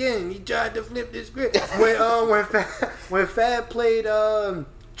again he tried to flip this script when Fab played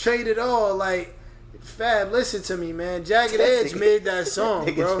Trade It All, like Fab, listen to me, man. Jagged Edge made that song,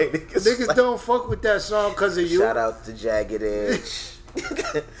 bro. Niggas don't fuck with that song because of you. Shout out to Jagged Edge.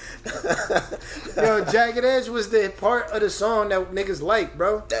 Yo, Jagged Edge was the part of the song that niggas like,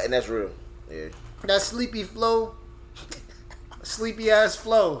 bro. And that's real. Yeah. That sleepy flow, sleepy ass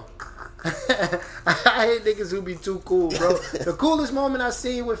flow. I hate niggas who be too cool, bro. The coolest moment I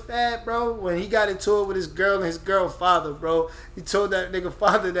seen with Fab, bro, when he got into it with his girl and his girl father, bro. He told that nigga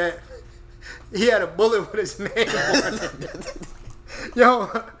father that he had a bullet with his name on it. Yo,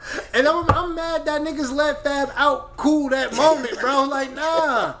 and I'm mad that niggas let Fab out cool that moment, bro. Like,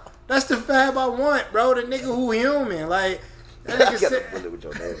 nah, that's the Fab I want, bro. The nigga who human, like. That nigga said, a bullet with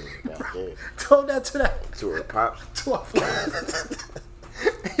your name. Told that to that. To her pops. To her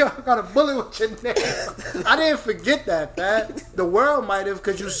Yo, I got a bullet with your name. I didn't forget that, Fab. The world might have,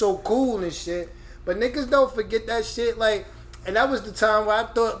 because you so cool and shit. But niggas don't forget that shit, like. And that was the time where I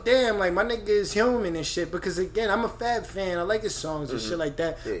thought, damn, like, my nigga is human and shit. Because, again, I'm a Fab fan. I like his songs and shit like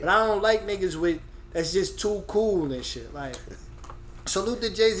that. Yeah. But I don't like niggas with that's just too cool and shit. Like, salute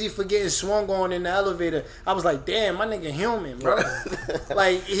to Jay-Z for getting swung on in the elevator. I was like, damn, my nigga human, bro.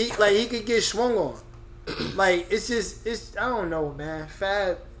 he could get swung on. Like, it's I don't know, man.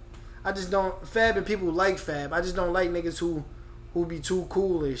 Fab, I just don't, Fab and people like Fab. I just don't like niggas who be too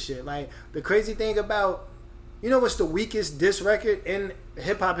cool and shit. Like, the crazy thing about, you know what's the weakest diss record in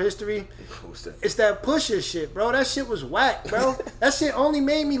hip-hop history? What's that? It's that Pusha shit, bro. That shit was whack, bro. That shit only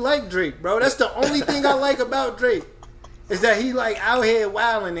made me like Drake, bro. That's the only thing I like about Drake. Is that he like out here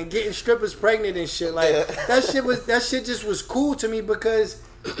wilding and getting strippers pregnant and shit. Like, that shit just was cool to me because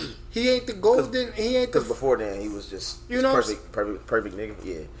he ain't the golden, he ain't the... Because before then, he was just, you know, perfect nigga.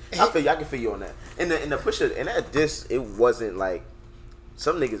 Yeah. I can feel you on that. In the Pusha, in that diss, it wasn't like,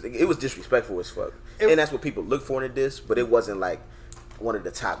 some niggas, it was disrespectful as fuck. And that's what people look for in a diss, but it wasn't like one of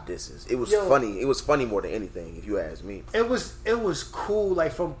the top disses. It was funny. It was funny more than anything, if you ask me. It was cool.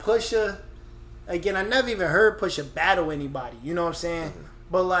 Like, from Pusha, again, I never even heard Pusha battle anybody. You know what I'm saying? Mm-hmm.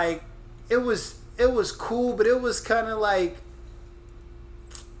 But like, it was cool, but it was kind of like,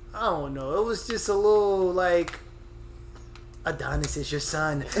 I don't know. It was just a little like, Adonis is your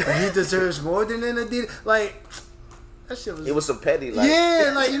son, and he deserves more than an Adidas. Like, that shit was. It was some petty, like.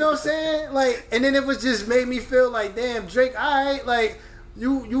 Yeah, like, you know what I'm saying? Like, and then it was just made me feel like, damn, Drake, alright, like,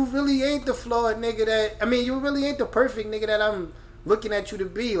 you really ain't the flawed nigga that, I mean, you really ain't the perfect nigga that I'm looking at you to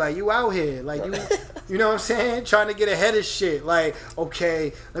be. Like, you out here, like, you know what I'm saying, trying to get ahead of shit. Like,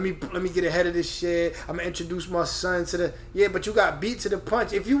 okay, let me get ahead of this shit. I'm gonna introduce my son to the, yeah, but you got beat to the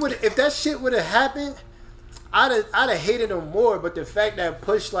punch. If that shit would have happened, I'd have hated him more. But the fact that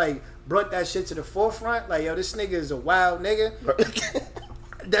Push like brought that shit to the forefront, like, yo, this nigga is a wild nigga.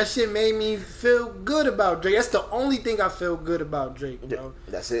 That shit made me feel good about Drake. That's the only thing I feel good about Drake, bro.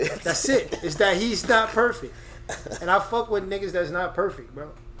 That's it. That's it. It's that he's not perfect. And I fuck with niggas that's not perfect,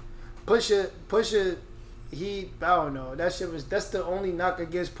 bro. Pusha, I don't know. That's the only knock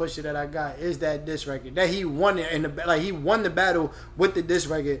against Pusha that I got is that diss record. That he won it he won the battle with the diss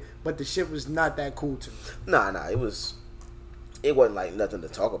record, but the shit was not that cool to me. Nah, it wasn't like nothing to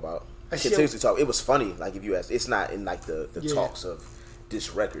talk about. Continuously talk. It was funny, like, if you ask. It's not in like the talks of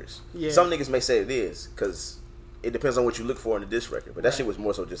diss records. Yeah. Some niggas may say it is, because it depends on what you look for in a diss record. But that shit was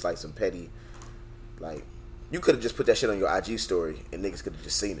more so just like some petty, like, you could have just put that shit on your IG story and niggas could have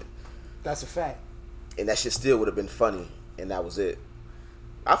just seen it. That's a fact. And that shit still would have been funny, and that was it.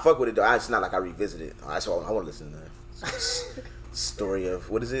 I fuck with it though. It's not like I revisit it. That's why I want to listen to that. Story of,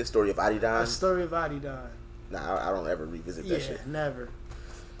 what is it? Story of Adidon? Story of Adidon. Nah, I don't ever revisit that shit. Yeah, never.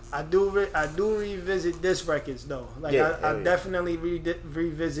 I do revisit diss records though. Like, I definitely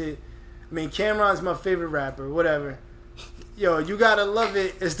revisit. I mean, Cameron's my favorite rapper. Whatever. Yo, You Gotta Love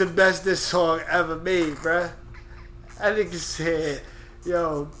It is the best diss song ever made, bruh. I think he said,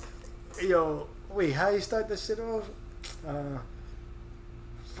 yo, wait, how you start that shit off?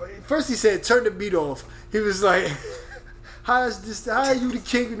 First he said, turn the beat off. He was like, how are you the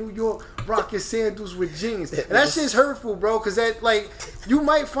king of New York rocking sandals with jeans? And that shit's hurtful, bro, because that, like, you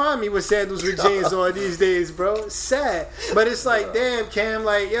might find me with sandals with jeans on these days, bro. It's sad. But it's like, damn, Cam,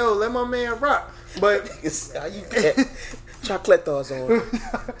 like, yo, let my man rock. But chocolate thoughts on.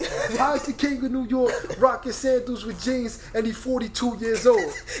 How's the king of New York rocking sandals with jeans and he's 42 years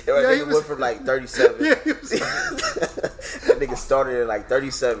old? He went from like 37. Yeah, that nigga started at like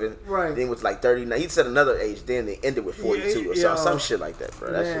 37. Right. Then was like 39. He said another age. Then they ended with 42 or some shit like that,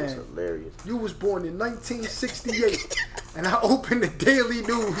 bro. That shit was hilarious. You was born in 1968, and I opened the Daily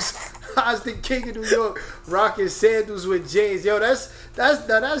News. How's the king of New York rocking sandals with jeans? Yo, that's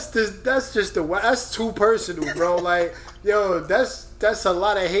too personal, bro. Like, yo, that's that's a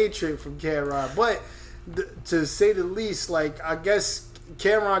lot of hatred from Cameron. But to say the least, like I guess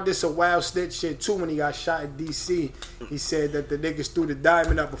Cameron did some wild snitch shit too when he got shot in DC. He said that the niggas threw the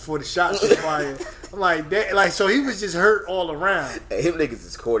diamond up before the shots were fired. I'm like, that, like so he was just hurt all around. Hey, him niggas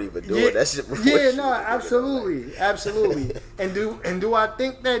is corny, but doing that shit before. Yeah, no, absolutely, absolutely. And do I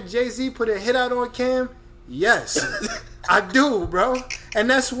think that Jay-Z put a hit out on Cam? Yes, I do, bro. And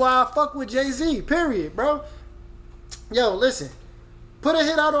that's why I fuck with Jay-Z. Period, bro. Yo, listen. Put a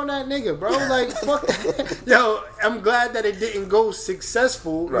hit out on that nigga, bro. Like, fuck that. Yo, I'm glad that it didn't go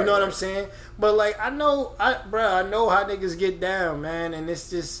successful. You know what I'm saying? But like, I know how niggas get down, man. And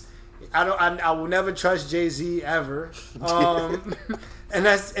it's just, I will never trust Jay-Z ever. And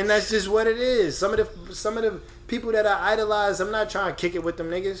that's just what it is. Some of the people that I idolize, I'm not trying to kick it with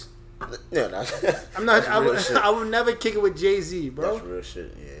them niggas. Yeah, no. I'm not. I would never kick it with Jay-Z, bro. That's real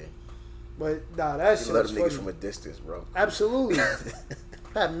shit. Yeah. But nah, that shit. You love them niggas from a distance, bro. Absolutely.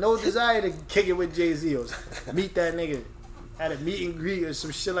 I have no desire to kick it with Jay-Z or meet that nigga at a meet and greet or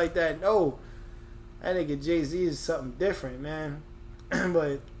some shit like that. No, that nigga Jay-Z is something different, man.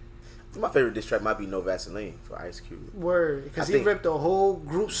 But my favorite diss track might be No Vaseline for Ice Cube. Word, because he ripped a whole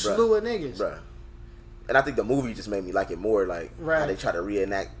group slew of niggas. Bruh. And I think the movie just made me like it more, like how they try to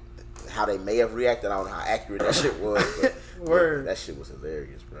reenact how they may have reacted. I don't know how accurate that shit was, but Word. That shit was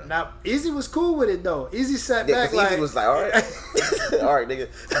hilarious, bro. Now, Easy was cool with it, though. Easy sat back like... Easy was like, all right. All right, nigga.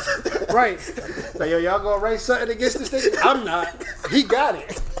 Right. Like, yo, y'all gonna write something against this nigga? I'm not. He got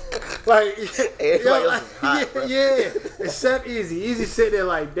it. Like, yo, like hot, yeah. Except Easy. Easy sitting there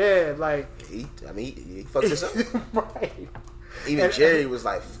like, damn, like... He fucked this up. Right. Even Jerry was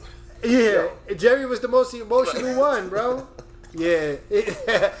like... Yeah, Jerry was the most emotional one, bro. Yeah,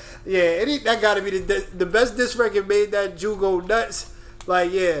 that got to be the best diss record made that Jew go nuts.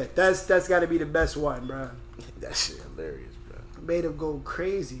 Like, yeah, that's got to be the best one, bro. That shit hilarious, bro. Made him go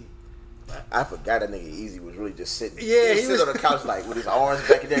crazy. I forgot that nigga Easy was really just sitting. Yeah, he was sitting on the couch like with his arms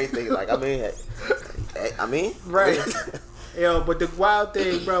back and everything. Like, I mean, right. Yo, but the wild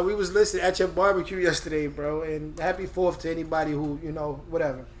thing, bro, we was listening at your barbecue yesterday, bro, and happy 4th to anybody who,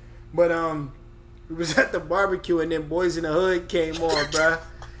 whatever. But we was at the barbecue and then Boys in the Hood came on, bruh.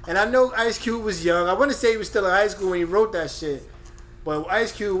 And I know Ice Cube was young. I want to say he was still in high school when he wrote that shit. But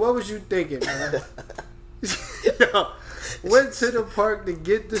Ice Cube, what was you thinking, man? Yo, went to the park to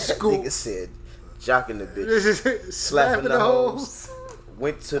get the scoop. Nigga said, jocking the bitch, slapping the hoes.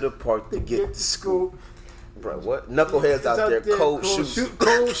 Went to the park to get the scoop. Bro, what? Knuckleheads out there, cold shooting.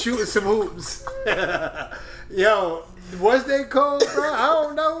 Cold shooting some hoops. Yo, was they cold, bro? I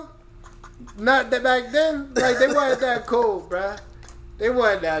don't know. Not that back then. Like, they weren't that cold, bruh. They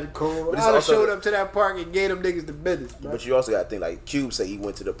weren't that cold. I would have showed up to that park and gave them niggas the business, bro. But you also got to think, like, Cube said he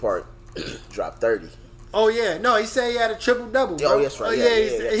went to the park, dropped 30. Oh, yeah. No, he said he had a triple-double, bro. Oh, that's right.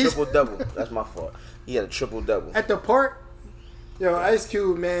 Yeah, triple-double. That's my fault. He had a triple-double. At the park? Yo, Ice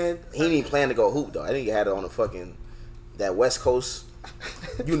Cube, man. He didn't even plan to go hoop, though. I think he had it on that West Coast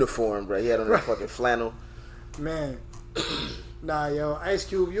uniform, bro. He had on that fucking flannel. Man. Nah, yo, Ice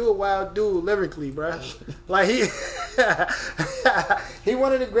Cube, you a wild dude lyrically, bruh. Like, he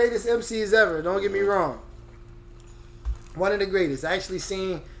one of the greatest MCs ever, don't get me wrong. One of the greatest. I actually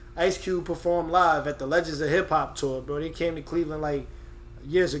seen Ice Cube perform live at the Legends of Hip Hop tour, bro. They came to Cleveland like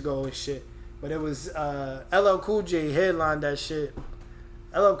years ago and shit. But it was LL Cool J headlined that shit.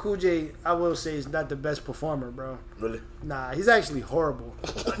 LL Cool J, I will say, is not the best performer, bro. Really? Nah, he's actually horrible.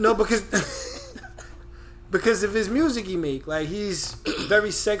 No, because of his music he make. Like, he's very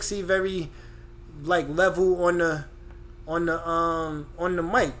sexy, very like level on the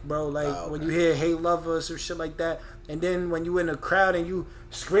mic, bro. Like, when you hear "Hey Lover" or some shit like that, and then when you in a crowd and you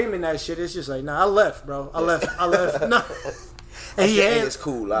screaming that shit, it's just like, nah, I left, bro. I left. No. And he had it's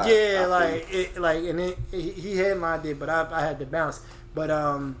cool. Live. Yeah, he headlined it, but I had to bounce. But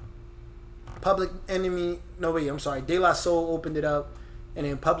Public Enemy, no wait, I'm sorry, De La Soul opened it up, and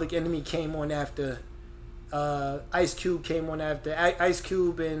then Public Enemy came on after. Ice Cube came on after. Ice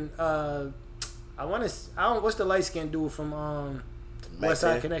Cube and what's the light skinned dude from West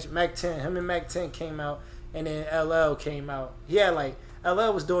Side Connection? Mac 10. Him and Mac 10 came out, and then LL came out. He had like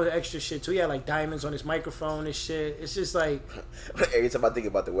LL was doing extra shit too. He had like diamonds on his microphone and shit. It's just like every time I think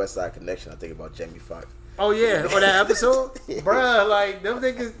about the West Side Connection, I think about Jamie Foxx. Oh yeah, on that episode, bruh. Like them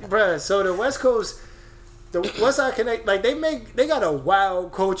niggas, bruh. So the West Coast. The West Side Connect, like they got a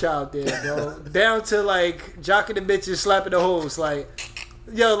wild coach out there, bro. Down to like jocking the bitches, slapping the hoes, like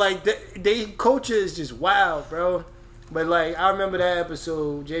yo, like they culture is just wild, bro. But like I remember that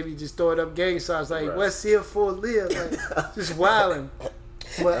episode, JB just throwing up gang signs like right. West here for live, like just wilding.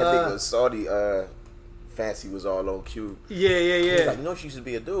 But that nigga Saudi Fancy was all on cue. Yeah. He's like, you know she used to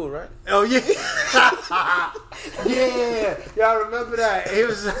be a dude, right? Oh yeah. Yeah. Y'all remember that? He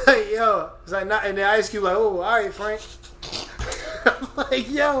was like, yo, it's like not, and then Ice Cube like, oh, all right, Frank. I'm like,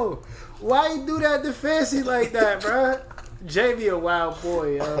 yo, why you do that to Fancy like that, bro? Jamie a wild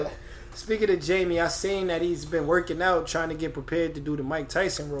boy, yo. Speaking of Jamie, I seen that he's been working out, trying to get prepared to do the Mike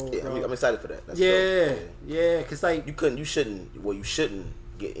Tyson role. Yeah, bro. I'm excited for that. That's Yeah, cause like you shouldn't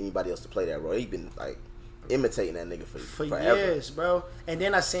get anybody else to play that role. He's been like imitating that nigga for forever. years, bro. And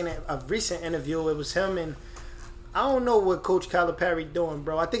then I seen a recent interview. It was him and I don't know what Coach Calipari doing,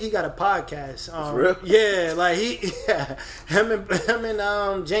 bro. I think he got a podcast. For real? Yeah, like him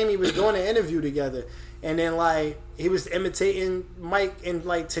and Jamie was doing an interview together. And then like he was imitating Mike and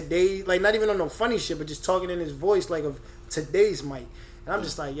like today, like not even on no funny shit, but just talking in his voice like of today's Mike. And I'm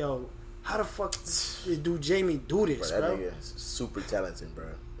just like, yo, how the fuck do Jamie do this, bro? That nigga is super talented, bro.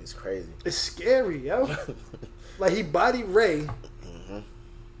 It's crazy. It's scary, yo. Like he bodied Ray. Mm-hmm.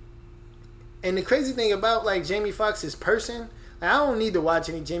 And the crazy thing about like Jamie Foxx's person, like, I don't need to watch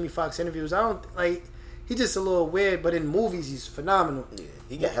any Jamie Foxx interviews. I don't like. He just a little weird, but in movies he's phenomenal. Yeah,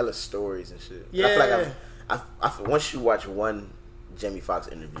 he got hella stories and shit. Yeah. I feel like I feel once you watch one Jamie Foxx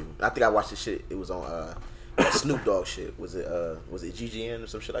interview, I think I watched this shit. It was on Snoop Dogg shit. Was it GGN or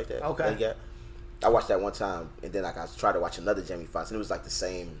some shit like that? Okay. I watched that one time, and then like I tried to watch another Jamie Foxx, and it was like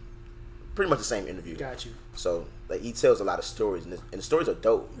pretty much the same interview. Got you. So like he tells a lot of stories, and the stories are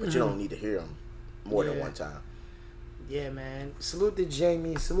dope, but you don't need to hear them more than one time. Yeah, man. Salute to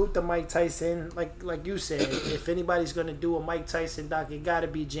Jamie. Salute to Mike Tyson. Like you said, if anybody's gonna do a Mike Tyson doc, it gotta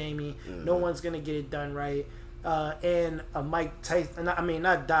be Jamie. Mm-hmm. No one's gonna get it done right. And a Mike Tyson, I mean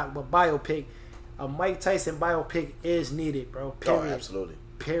not doc, but biopic. A Mike Tyson biopic is needed, bro. Period. Oh, absolutely.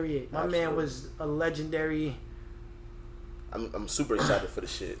 Period. My man was a legendary. I'm super excited for the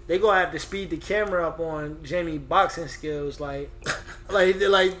shit. They gonna have to speed the camera up on Jamie boxing skills, like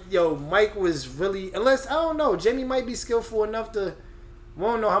yo, Mike was really, unless I don't know, Jamie might be skillful enough to. We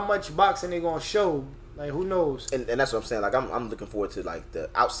don't know how much boxing they gonna show. Like who knows? And that's what I'm saying. Like I'm looking forward to like the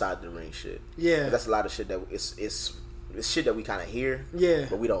outside the ring shit. Yeah, that's a lot of shit that it's shit that we kind of hear. Yeah,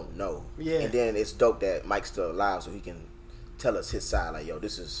 but we don't know. Yeah, and then it's dope that Mike's still alive, so he can tell us his side. Like yo,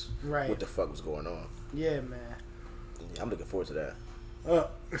 this is what the fuck was going on. Yeah, man. I'm looking forward to that.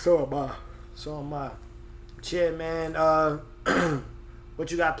 So am I. Shit, man. What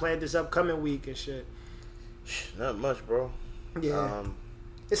you got planned this upcoming week and shit? Not much, bro. Yeah.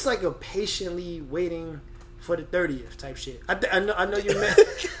 It's like a patiently waiting for the 30th type shit. I know you meant.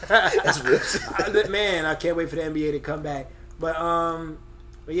 That's real. Man, I can't wait for the NBA to come back. But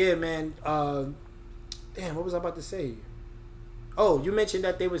yeah, man. Damn, what was I about to say? Oh, you mentioned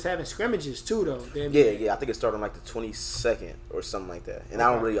that they was having scrimmages too, though. Yeah. I think it started on like the 22nd or something like that. And I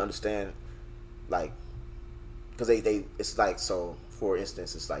don't really understand, like, because they it's like, so for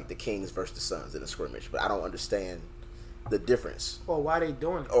instance, it's like the Kings versus the Suns in a scrimmage, but I don't understand the difference. Or why they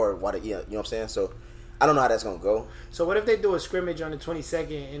doing it? Or why you know what I'm saying? So I don't know how that's gonna go. So what if they do a scrimmage on the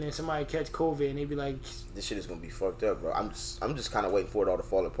 22nd and then somebody catch COVID and they be like, this shit is gonna be fucked up, bro. I'm just kind of waiting for it all to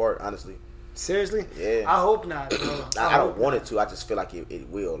fall apart, honestly. Seriously? Yeah. I hope not, bro. I don't want it to. I just feel like it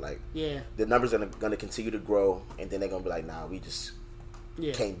will. Like, yeah, the numbers are gonna continue to grow, and then they're gonna be like, nah, we just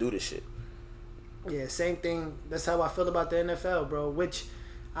can't do this shit. Yeah, same thing. That's how I feel about the NFL, bro. Which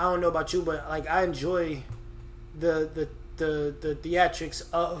I don't know about you, but like I enjoy the theatrics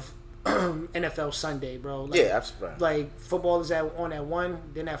of NFL Sunday, bro. Like, yeah, absolutely. Like football is on at 1,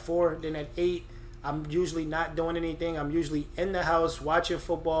 then at 4, then at 8. I'm usually not doing anything. I'm usually in the house watching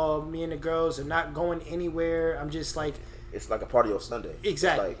football. Me and the girls are not going anywhere. I'm just like, it's like a party on Sunday.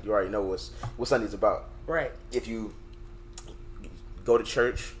 Exactly. It's like you already know what Sunday's about. Right. If you go to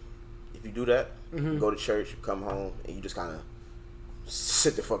church, if you do that, you go to church, you come home, and you just kind of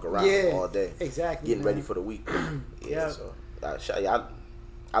sit the fuck around all day. Exactly. Getting ready for the week. So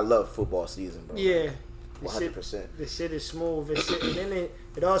I love football season, bro. Yeah. 100%. The shit is smooth. And then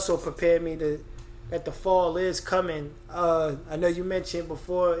it also prepared me that the fall is coming. I know you mentioned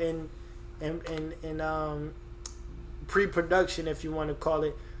before in pre-production, if you want to call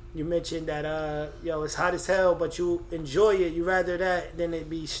it, you mentioned that it's hot as hell, but you enjoy it. You rather that than it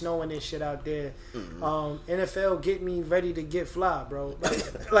be snowing and shit out there. Mm-hmm. NFL get me ready to get fly, bro.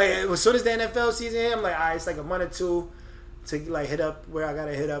 Like as soon as the NFL season hit, I'm like, all right, it's like a month or two to like hit up where I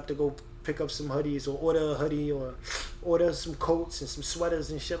gotta hit up to go pick up some hoodies or order a hoodie or order some coats and some sweaters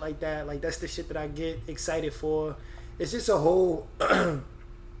and shit like that. Like that's the shit that I get excited for. It's just a whole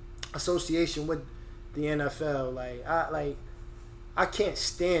association with the NFL. I can't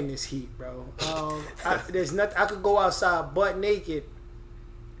stand this heat, bro. There's nothing. I could go outside butt naked.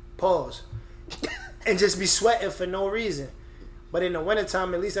 Pause. and just be sweating for no reason. But in the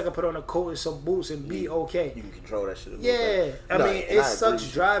wintertime, at least I can put on a coat and some boots and be okay. You can control that shit. Yeah, I mean, it sucks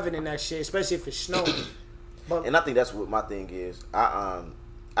driving in that shit, especially if it's snowing. But, and I think that's what my thing is. I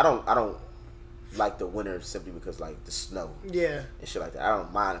don't like the winter simply because like the snow. Yeah. And shit like that. I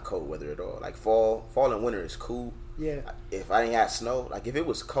don't mind cold weather at all. Like fall and winter is cool. Yeah. If I ain't had snow, like if it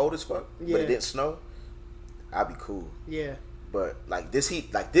was cold as fuck, but it didn't snow, I'd be cool. Yeah. But like this heat,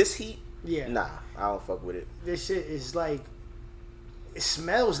 yeah, nah, I don't fuck with it. This shit is like, it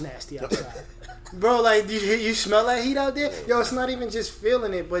smells nasty outside. Bro, like, you smell that heat out there? Yo, it's not even just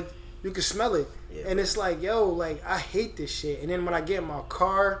feeling it, but you can smell it. Yeah. And it's like, yo, like, I hate this shit. And then when I get in my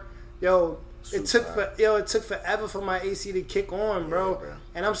car, yo, it took forever for my AC to kick on, bro. Yeah, bro.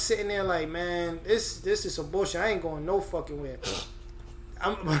 And I'm sitting there like, man, this is some bullshit. I ain't going no fucking where. I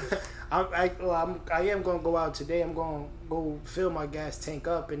am gonna go out today. I'm gonna go fill my gas tank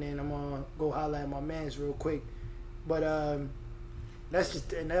up, and then I'm gonna go holler at my mans real quick. But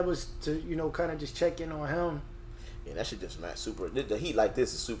that was to kind of just check in on him. Yeah, that shit just mad super. The heat like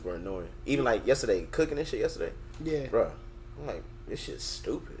this is super annoying. Even like yesterday, cooking this shit yesterday. Yeah, bro. I'm like, this shit's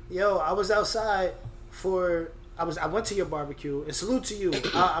stupid. Yo, I was outside I went to your barbecue, and salute to you.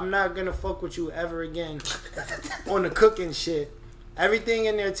 I'm not gonna fuck with you ever again on the cooking shit. Everything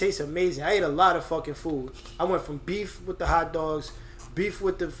in there tastes amazing. I ate a lot of fucking food. I went from beef with the hot dogs, beef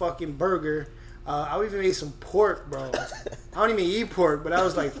with the fucking burger. I even ate some pork, bro. I don't even eat pork, but I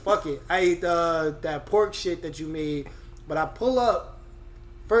was like, fuck it. I ate that pork shit that you made. But I pull up,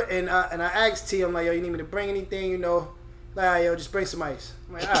 and I asked T, I'm like, yo, you need me to bring anything, Like, all right, yo, just bring some ice.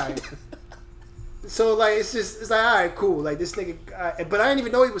 I'm like, all right. So, like, it's like, all right, cool. Like, this nigga, but I didn't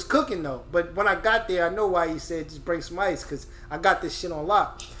even know he was cooking, though. But when I got there, I know why he said just bring some ice, because I got this shit on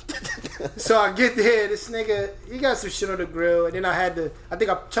lock. So I get there, this nigga, he got some shit on the grill, and then I think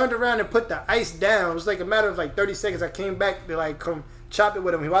I turned around and put the ice down. It was like a matter of like 30 seconds. I came back to like come chop it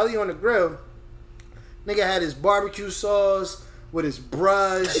with him. While he on the grill, nigga had his barbecue sauce with his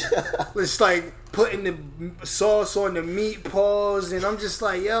brush. It's like putting the sauce on the meatballs, and I'm just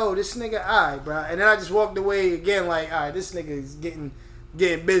like, yo, this nigga, alright, bro. And then I just walked away again, like, alright, this nigga is getting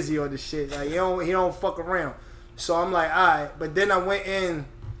busy on this shit. Like, he don't fuck around. So I'm like, alright. But then I went in.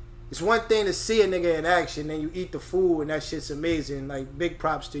 It's one thing to see a nigga in action, and you eat the food, and that shit's amazing. Like, big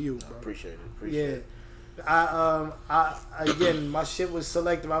props to you, bro. Appreciate it. I again, my shit was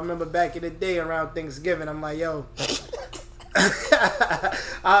selective. I remember back in the day around Thanksgiving, I'm like, yo.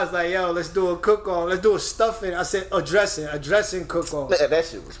 I was like, yo, let's do a cook-off. Let's do a stuffing. I said a dressing cook-off. Man, that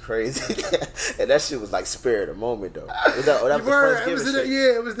shit was crazy. And that shit was like spirit of the moment, though. That was the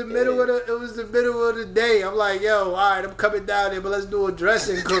it was the middle of the day. I'm like, yo, all right, I'm coming down there, but let's do a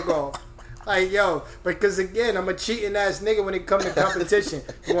dressing cook-off. Like, yo, because again, I'm a cheating ass nigga when it comes to competition.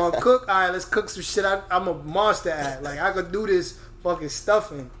 You want to cook? All right, let's cook some shit I'm a monster at. Like, I could do this fucking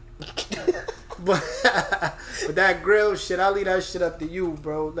stuffing. But that grill shit, I leave that shit up to you,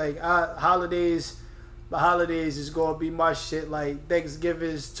 bro. Like, the holidays is gonna be my shit. Like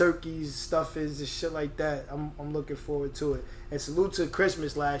Thanksgivings, turkeys, stuffings, and shit like that. I'm looking forward to it. And salute to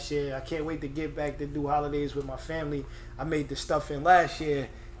Christmas last year. I can't wait to get back to do holidays with my family. I made the stuffing last year,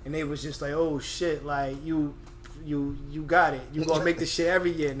 and they was just like, oh shit, like you got it. You gonna make this shit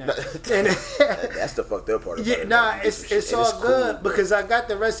every year now. And that's the fucked up part about it. Nah, it's all good cool, because I got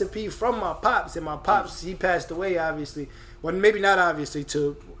the recipe from my pops, and my pops, he passed away, obviously. Well, maybe not obviously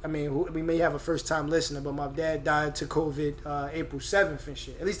we may have a first time listener, but my dad died to COVID April 7th and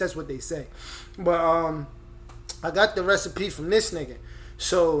shit. At least that's what they say. But I got the recipe from this nigga.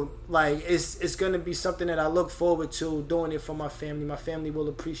 So, like, it's gonna be something that I look forward to doing it for my family. My family will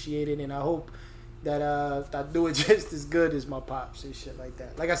appreciate it, and I hope that I do it just as good as my pops and shit like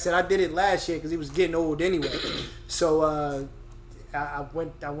that. Like I said, I did it last year because he was getting old anyway. So I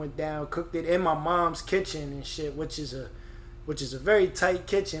went down, cooked it in my mom's kitchen and shit, which is a very tight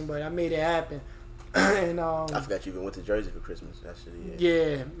kitchen, but I made it happen. And I forgot you even went to Jersey for Christmas. Actually,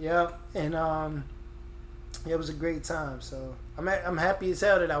 yeah, and it was a great time. So I'm happy as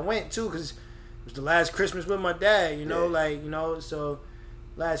hell that I went too, because it was the last Christmas with my dad. So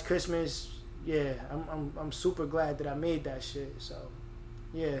last Christmas. Yeah, I'm super glad that I made that shit. So,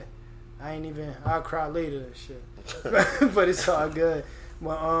 yeah, I'll cry later and shit, but it's all good.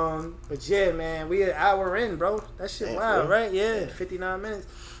 But yeah, man, we an hour in, bro. That shit wild, right? Yeah, 59 minutes.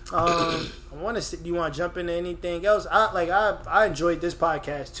 I want to. Do you want to jump into anything else? I enjoyed this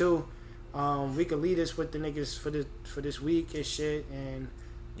podcast too. We could lead us with the niggas for this week and shit. And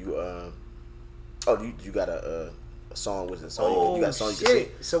you got a song with it. You got a song you can sing.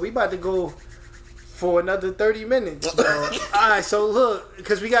 So we about to go for another 30 minutes, bro. Alright, so look,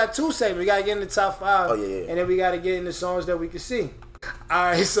 because we got 2 segments. We got to get in the top 5. Oh, yeah. And then we got to get in the songs that we can see.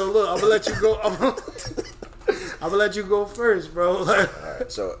 Alright, so look, I'm going to let you go. I'm going to let you go first, bro.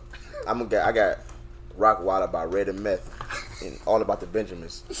 Alright, so I got Rock Wild by Red and Meth and All About the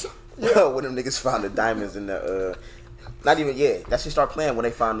Benjamins. When them niggas found the diamonds in the not even that shit start playing when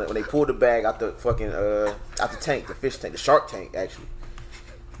they pulled the bag out the fucking out the tank, the fish tank, the shark tank actually.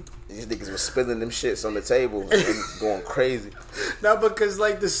 These niggas was spilling them shits on the table and going crazy. No, because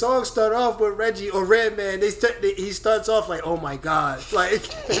like the song start off with Reggie or Redman, he starts off like, oh my god, like,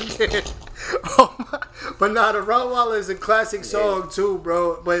 oh my, but nah, the Rottweiler is a classic song too,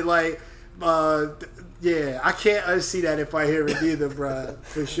 bro. But like, yeah, I can't unsee that if I hear it either, bro,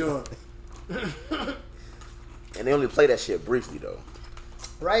 for sure. And they only play that shit briefly though,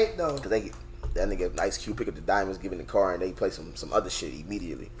 right though, because that nigga Ice Cube pick up the diamonds, give in the car, and they play some other shit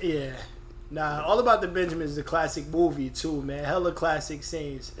immediately. Yeah. Nah, All About the Benjamins is a classic movie too, man. Hella classic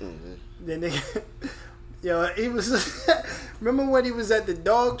scenes. Mm-hmm. Then he was. Remember when he was at the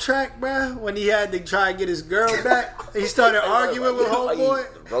dog track, bro? When he had to try and get his girl back, he started arguing with homeboy,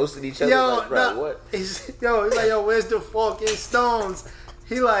 roasting each other. Like, bro, what? He's like, yo, where's the fucking stones?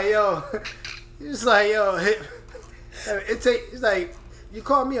 He like, he's like, you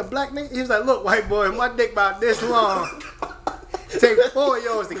call me a black nigga? He was like, look, white boy, my dick about this long. Take 4 of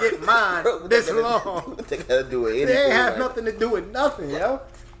yours to get mine this long. They gotta do it. They ain't have nothing to do with nothing, yo.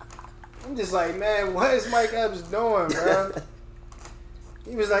 I'm just like, man, what is Mike Epps doing, bro?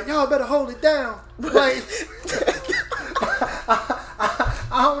 He was like, y'all better hold it down. Like,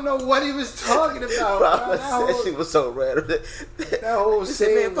 I don't know what he was talking about. Bro, that shit was so rad. That whole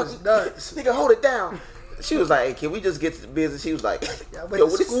scene was nuts. Nigga, hold it down. She was like, hey, can we just get to the business? She was like, I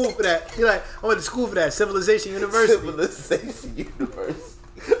went to school for that. He like, I went to school for that. Civilization University. Civilization University.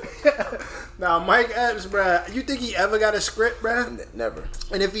 Now, Mike Epps, bruh, you think he ever got a script, bruh? Never.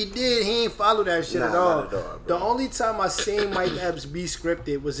 And if he did, he ain't follow that shit at all. Not at all, the only time I seen Mike Epps be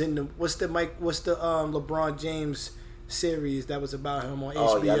scripted was in the LeBron James series that was about him on HBO.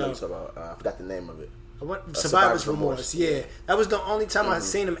 Oh yeah, I know what you're talking about. I forgot the name of it. Survivor's Remorse. Yeah, that was the only time I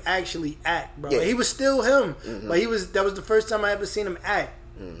seen him actually act, bro. Yeah. He was still him, but that was the first time I ever seen him act.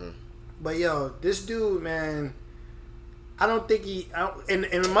 But yo, this dude, man, I don't think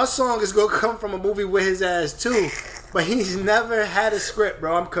and my song is gonna come from a movie with his ass too. But he's never had a script,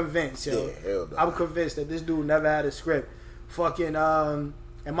 bro. I'm convinced, yo. Yeah, hell no. I'm convinced that this dude never had a script. Fucking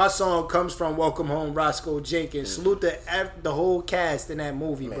and my song comes from Welcome Home, Roscoe Jenkins. Salute the whole cast in that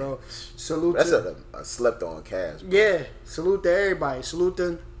movie, man. Bro. Salute. That's a slept on cast, bro. Yeah. Salute to everybody. Salute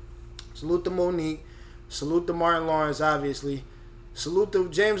to Monique. Salute to Martin Lawrence, obviously. Salute to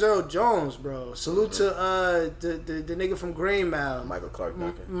James Earl Jones, bro. Salute to the nigga from Green Mile, Michael Clark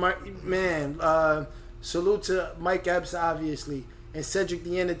Duncan. Salute to Mike Epps, obviously. And Cedric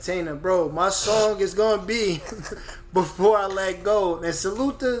the Entertainer, bro. My song is gonna be Before I Let Go. And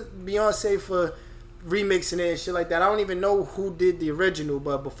salute to Beyonce for remixing it and shit like that. I don't even know who did the original,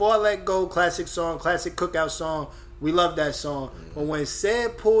 but Before I Let Go, classic song, classic cookout song. We love that song. But when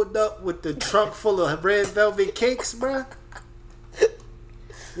Ced pulled up with the trunk full of red velvet cakes, bro.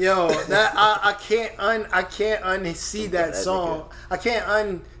 Yo, that I can't unsee that song. I can't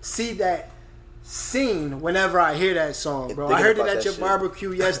unsee that scene whenever I hear that song, bro. I heard it at your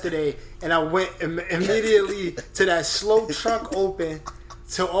barbecue yesterday, and I went immediately to that slow trunk open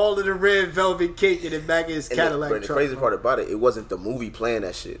to all of the red velvet cake in the back of his Cadillac truck. The crazy part about it wasn't the movie playing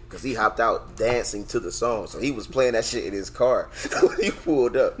that shit, because he hopped out dancing to the song, so he was playing that shit in his car when he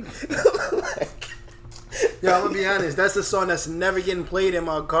pulled up. Yo, I'm gonna be honest. That's a song that's never getting played in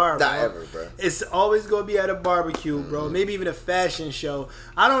my car, bro. Not ever, bro. It's always gonna be at a barbecue, bro. Maybe even a fashion show.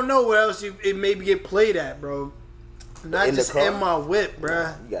 I don't know where else it maybe get played at, bro. Not in just in my whip,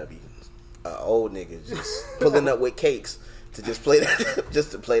 bro. You gotta be an old nigga just pulling up with cakes to just play that,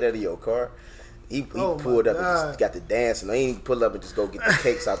 just to play that in your car. He pulled up and just got to dance, and he ain't pull up and just go get the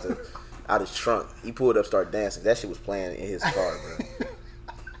cakes out his trunk. He pulled up, started dancing. That shit was playing in his car, bro.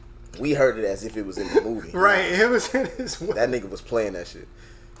 We heard it as if it was in the movie. Right, it was in his way. That nigga was playing that shit.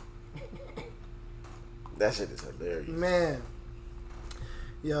 That shit is hilarious. Man.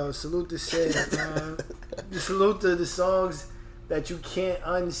 Yo, salute to Ced, man. Salute to the songs that you can't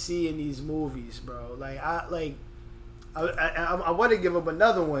unsee in these movies, bro. Like, I want to give up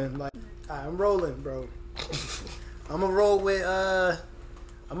another one. Like, I'm rolling, bro. I'm gonna roll with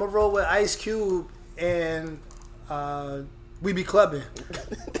Ice Cube and We Be Clubbing.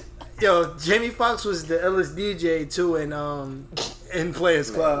 Yo, Jamie Foxx was the illest DJ too in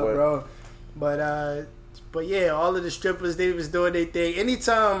Players Club, bro. But yeah, all of the strippers, they was doing their thing.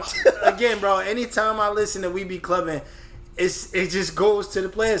 Anytime a again, bro. Anytime I listen to We Be Clubbing, it just goes to the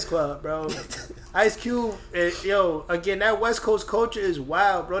Players Club, bro. Ice Cube, again, that West Coast culture is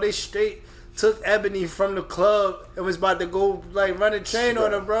wild, bro. They straight took Ebony from the club and was about to go like run a train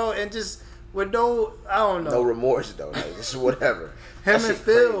on him, bro, and just with no, I don't know, no remorse though, like just whatever. Him and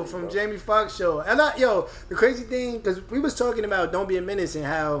Phil crazy, from Jamie Foxx show, and the crazy thing, because we was talking about Don't Be a Menace and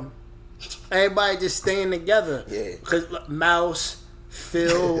how everybody just staying together, because Mouse,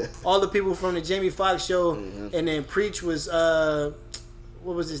 Phil, all the people from the Jamie Foxx show, and then Preach was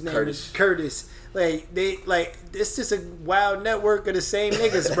what was his name? Curtis. Like it's just a wild network of the same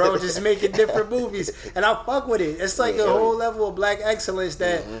niggas, bro, just making different movies, and I fuck with it. It's like a whole level of black excellence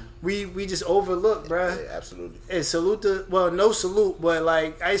that we just overlook, bro. Yeah, absolutely. And no salute, but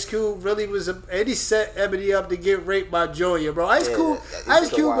like Ice Cube really was and he set Ebony up to get raped by Junior, bro. Ice Cube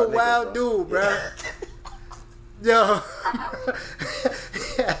a wild dude, bro.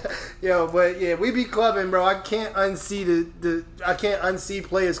 Yo, but yeah, We Be Clubbing, bro. I can't unsee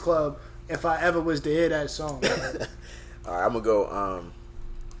Players Club if I ever was to hear that song. All right, I'm gonna go.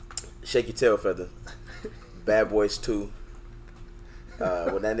 Shake Your Tail Feather, Bad Boys 2.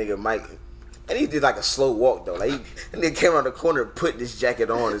 When that nigga Mike, and he did like a slow walk though. Like and then came around the corner and put this jacket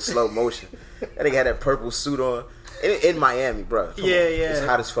on in slow motion. That nigga had that purple suit on in Miami, bro. Come on. It's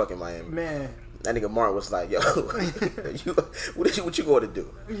hot as fuck in Miami, man. That nigga Martin was like, "Yo, what you going to do?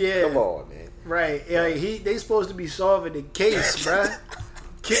 Yeah, come on, man." Right? Yeah, they supposed to be solving the case, bro.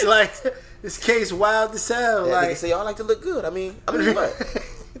 Like this case wild as hell. Yeah, like nigga say y'all like to look good. I mean what?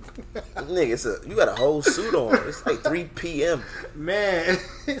 Nigga, you got a whole suit on. It's like 3 p.m. Man.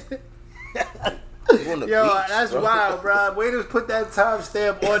 Yo, that's bro. Wild, bro. Way to put that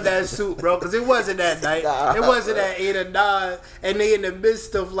timestamp on that suit, bro, because it wasn't that night. It wasn't at 8 or 9, and they in the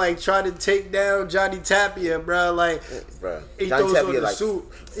midst of like trying to take down Johnny Tapia, bro. Like, bro, he Johnny throws Tapia on the like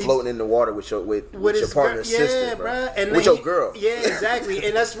suit, floating in the water with your partner's sister, bro. And with your girl. Yeah, exactly,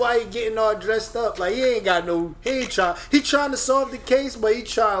 and that's why he getting all dressed up. Like he trying to solve the case, but he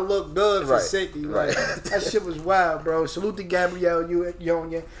trying to look good for Sydney. Like that shit was wild, bro. Salute to Gabrielle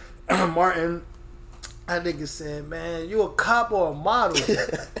Union, Martin. That nigga said, man, you a cop or a model?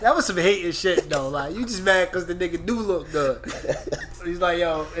 That was some hating shit, though. Like, you just mad because the nigga do look good. He's like,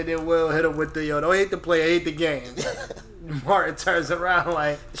 yo, and then Will hit him with the, don't hate the player, hate the game. Martin turns around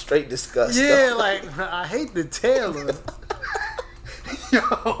like... Straight disgust. Yeah, like, I hate the Taylor.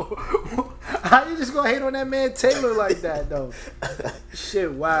 Yo, how you just gonna hate on that man Taylor like that, though?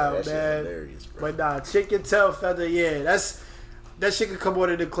 Shit wild, man. Man. Hilarious, bro. But nah, Chick Your Tail Feather, yeah, that shit could come out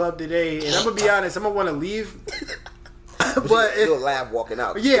of the club today, and I'm gonna be honest, I'm gonna want to leave. But you'll laugh walking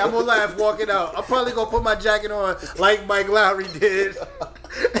out. Yeah, I'm gonna laugh walking out. I'm probably gonna put my jacket on like Mike Lowry did,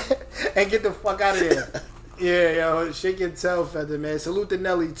 and get the fuck out of there. Yeah, yo, Shake Your Tail Feather, man. Salute to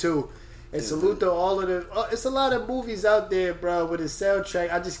Nelly too, and salute to all of the. It's a lot of movies out there, bro, with a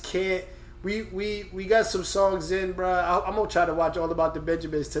soundtrack. I just can't. We got some songs in, bro. I'm gonna try to watch All About the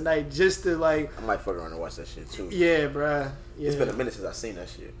Benjamins tonight, just to like. I might fuck around and watch that shit too. Yeah, bro. Yeah. It's been a minute since I've seen that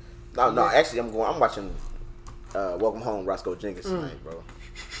shit. No. Actually, I'm watching Welcome Home, Roscoe Jenkins tonight, bro.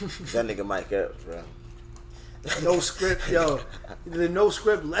 That nigga Mike Epps, bro. No script, yo. The no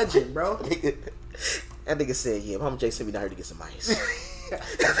script legend, bro. That nigga said, "Yeah, Mama J sent me down here to get some ice."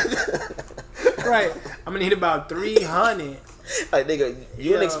 Right. I'm gonna need about 300. Like, nigga,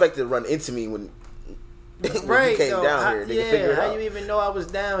 you didn't expect to run into me when you came down here. Nigga, figure it out. How you even know I was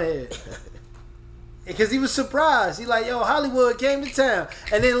down here? Because he was surprised. He like, yo, Hollywood came to town.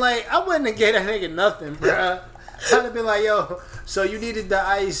 And then, like, I wouldn't have gave that nigga nothing, bro. I'd have been like, yo, so you needed the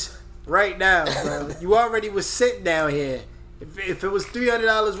ice right now, bro. You already was sitting down here. If it was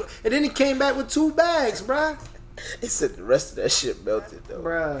 $300, and then he came back with 2 bags, bro. He said the rest of that shit melted, though.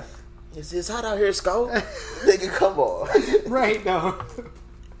 Bruh. It's hot out here, Skull. Nigga, come on. Right, though.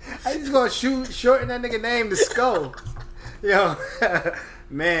 I just gonna shorten that nigga name to Skull. Yo,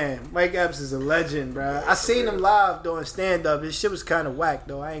 man, Mike Epps is a legend, bro. I seen him live doing stand up. His shit was kind of whack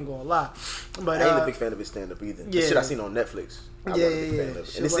though. I ain't gonna lie. But I ain't a big fan of his stand up either. The shit I seen on Netflix. I wasn't a big fan of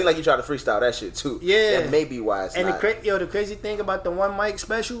it. And it seemed like you tried to freestyle that shit too. Yeah, that may be why it's not. The crazy thing about the One Mike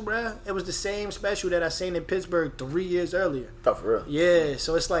special, bro, it was the same special that I seen in Pittsburgh 3 years earlier. Oh, for real? Yeah,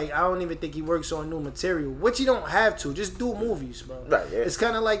 so it's like I don't even think he works on new material, which you don't have to. Just do movies, bro. Right. Yeah. It's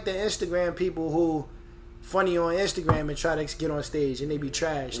kind of like the Instagram people who funny on Instagram and try to get on stage and they be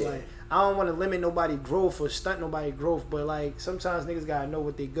trash. Yeah. Like I don't want to limit nobody growth or stunt nobody growth, but like sometimes niggas gotta know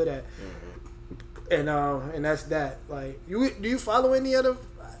what they good at. Mm-hmm. And that's that. Like do you follow any of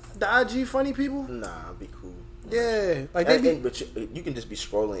the IG funny people? Nah, I'll be cool. Yeah, like they but you can just be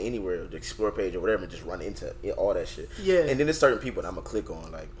scrolling anywhere, the explore page or whatever, and just run into it, all that shit. Yeah. And then there's certain people that I'm gonna click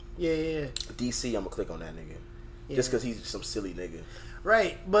on, like yeah. DC. I'm gonna click on that nigga just because he's some silly nigga.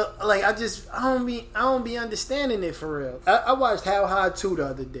 Right, but like I don't be understanding it for real. I watched How High 2 the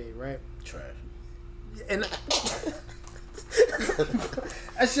other day, right? Trash. And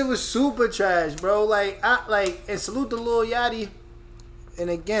that shit was super trash, bro. And salute to Lil Yachty. And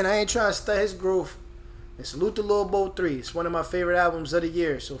again, I ain't trying to stunt his growth. And salute to Lil Bo 3. It's one of my favorite albums of the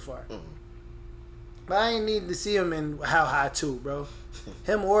year so far. But I ain't need to see him in How High 2, bro.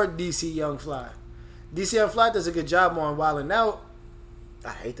 Him or DC Young Fly. DC Young Fly does a good job on Wildin' Out. I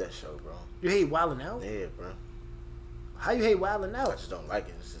hate that show, bro. You hate Wildin' Out? Yeah, bro. How you hate Wildin' Out? I just don't like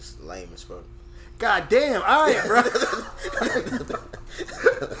it. It's just lame as fuck. God damn, alright, bro.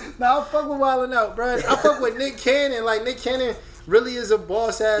 Nah, I fuck with Wildin' Out, bro. I fuck with Nick Cannon. Like, Nick Cannon really is a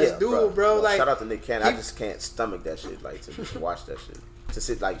boss ass dude, bro. Like, shout out to Nick Cannon. I just can't stomach that shit. Like, to just watch that shit. To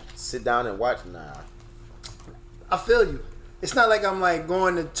sit down and watch, nah. I feel you. It's not like I'm like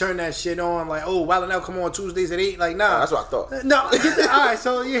going to turn that shit on. Like, oh, Wildin' Out come on Tuesdays at 8. Like, nah. That's what I thought. No, alright.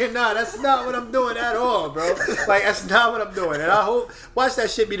 So yeah, nah, that's not what I'm doing at all, bro. Like, that's not what I'm doing. And I hope watch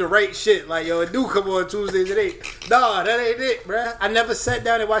that shit be the right shit. Like, yo, it do come on Tuesdays at 8. Nah, that ain't it, bro. I never sat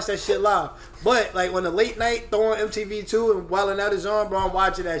down and watched that shit live. But like when the late night throw on MTV2 and Wildin' Out is on, bro, I'm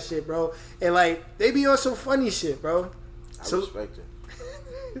watching that shit, bro. And like they be on some funny shit, bro. I respect it.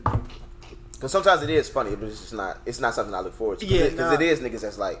 Because sometimes it is funny, but it's just not. It's not something I look forward to. Because it is niggas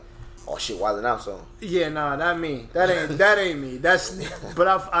that's like, oh shit, Wildin' Out song. Yeah, nah, not me. That ain't me. But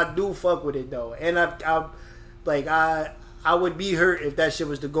I do fuck with it though, and I would be hurt if that shit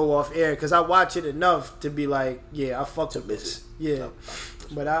was to go off air because I watch it enough to be like, yeah, I fucked with this. Yeah,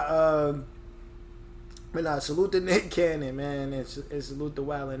 but I salute to Nick Cannon, man, and salute to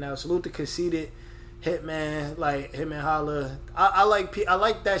Wildin' Out, salute to Conceited, Hitman, like him and Holla. I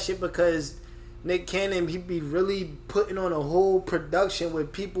like that shit because Nick Cannon, he be really putting on a whole production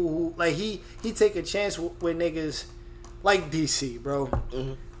with people who like he take a chance with niggas like DC, bro.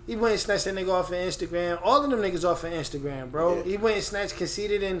 Mm-hmm. He went and snatched that nigga off of Instagram. All of them niggas off of Instagram, bro. Yeah. He went and snatched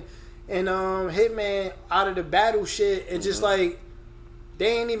Conceited and Hitman out of the battle shit and just like I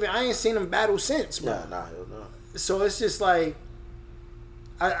ain't seen them battle since, bro. Nah, hell no. So it's just like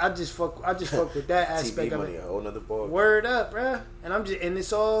I just fuck with that aspect TV of money, it. A whole nother ball. Word up, bro. And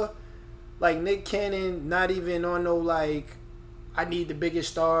it's all like Nick Cannon, not even on no like I need the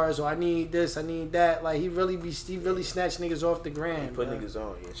biggest stars or I need this, I need that. Like he really snatched niggas off the gram. He put niggas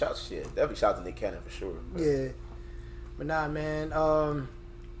on. Yeah, definitely shout to Nick Cannon for sure. Bro. Yeah, but nah, man.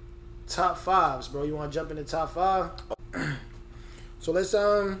 Top fives, bro. You want to jump into top 5? So let's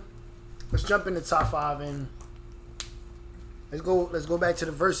jump into top 5 and let's go back to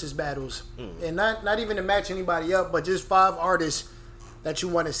the versus battles and not even to match anybody up, but just 5 artists that you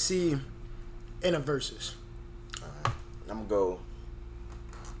want to see in a versus. I'm gonna go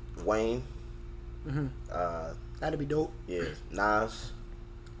Wayne. Mm-hmm. That'd be dope. Yeah, Nas.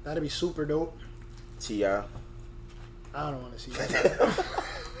 That'd be super dope. T.I. I don't want to see that.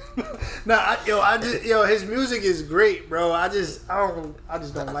 Nah, his music is great, bro. I just don't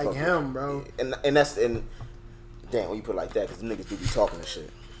like him, bro. And damn, when you put it like that, because niggas do be talking and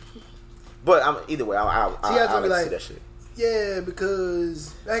shit. But either way, I'll like to see that shit. Yeah,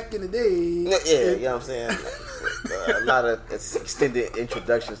 because back in the day, you know what I'm saying. A lot of extended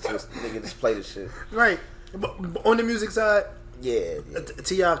introductions to niggas just play this shit. Right, but on the music side. Yeah.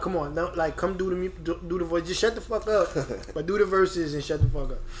 T.I., come on, come do the voice. Just shut the fuck up, but do the verses and shut the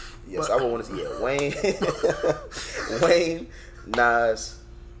fuck up. Yes, I would want to see Wayne, Nas,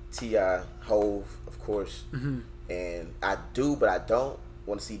 T.I., Hove, of course, and I do, but I don't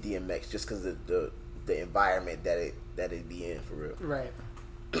want to see DMX just because of the environment that it be in for real. Right.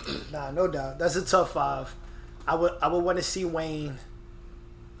 Nah, no doubt. That's a tough 5. I would want to see Wayne.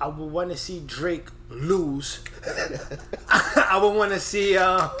 I would want to see Drake lose. I would want to see.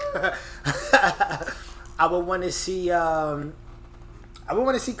 I would want to see.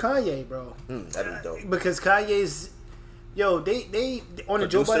 Kanye, bro. That'd be dope. Because Kanye's, they on the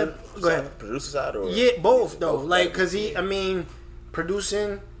Joe Budden. Go ahead. Producer side or both though. Like, cause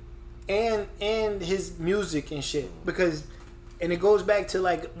producing and his music and shit. Because, and it goes back to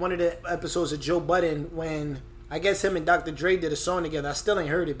like one of the episodes of Joe Budden when. I guess him and Dr. Dre did a song together. I still ain't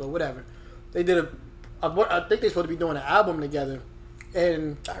heard it, but whatever. They did I think they're supposed to be doing an album together,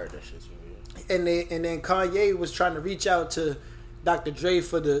 and I heard that shit too. Yeah. And then Kanye was trying to reach out to Dr. Dre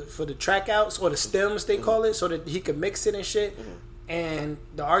for the track outs or the stems they call it, so that he could mix it and shit. And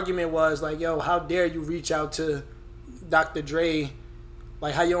the argument was like, yo, how dare you reach out to Dr. Dre?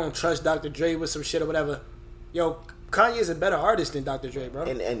 Like, how you don't trust Dr. Dre with some shit or whatever. Yo, Kanye's a better artist than Dr. Dre, bro.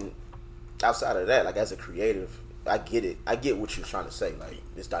 And outside of that, like as a creative, I get it. I get what you're trying to say. Like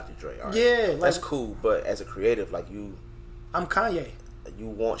it's Dr. Dre. All right. Yeah, like, that's cool. But as a creative, like I'm Kanye. You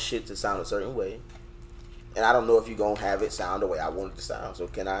want shit to sound a certain way, and I don't know if you gonna have it sound the way I want it to sound. So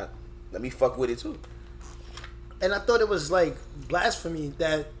let me fuck with it too. And I thought it was like blasphemy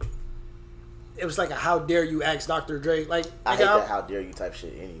that it was like a how dare you ask Dr. Dre. Like I hate that how dare you type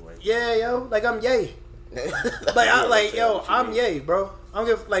shit anyway. Yeah, yo, like I'm Ye. I'm Ye, bro. I don't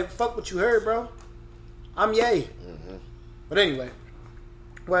give like fuck what you heard, bro. I'm Ye. Mm-hmm. But anyway,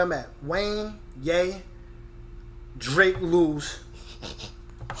 where I'm at, Wayne, Ye, Drake lose.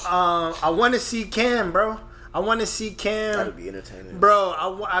 I want to see Cam, bro. I want to see Cam. That'd be entertaining, bro.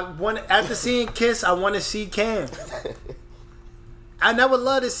 I want after seeing Kiss, I want to see Cam. And I would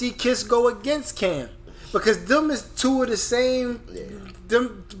love to see Kiss go against Cam because them is two of the same. Yeah.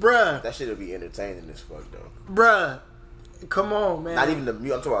 Them, bruh. That shit would be entertaining as fuck though. Bruh, come on, man. Not even the I'm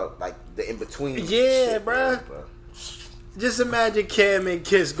talking about like the in between. Yeah, shit, bruh. Just imagine Cam and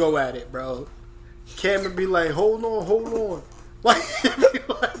Kiss go at it, bro. Cam would be like, hold on. Like,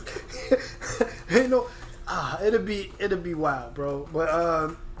 you know, it'll be wild, bro.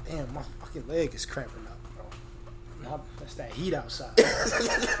 But damn, my fucking leg is cramping up, bro. That's that heat outside.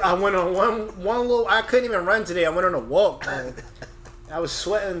 I went on one little. I couldn't even run today. I went on a walk, bro. I was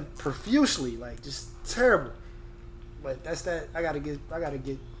sweating profusely, like just terrible. But that's that. I gotta get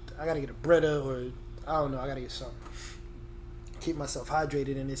a Brita or I don't know. I gotta get something. Keep myself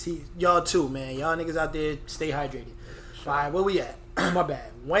hydrated in this heat. Y'all too, man. Y'all niggas out there, stay hydrated. All right, where we at? My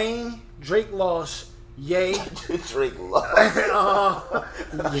bad. Wayne, Drake lost. Ye. Drake lost.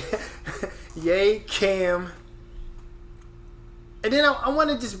 Ye, Cam. And then I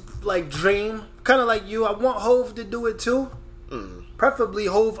want to just like dream, kind of like you. I want Hove to do it too. Mm. Preferably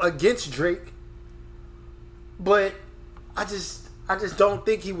Hove against Drake. But I just don't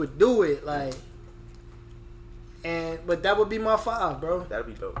think he would do it. Like, but that would be my 5, bro. That'd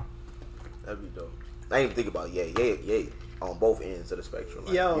be dope. I didn't even think about Ye on both ends of the spectrum,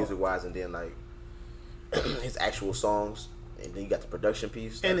 like music wise, and then like his actual songs, and then you got the production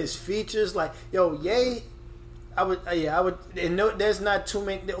piece and his features. Like Ye, I would. And no, there's not too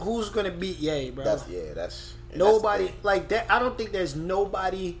many. Who's gonna beat Ye, bro? That's nobody like that. I don't think there's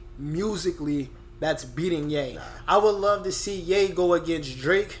nobody musically that's beating Ye. Nah. I would love to see Ye go against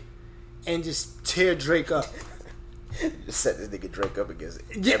Drake and just tear Drake up. Just set this nigga Drake up against it.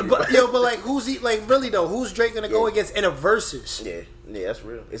 Yeah, but like who's he? Like really though, who's Drake gonna go against in a versus? Yeah, that's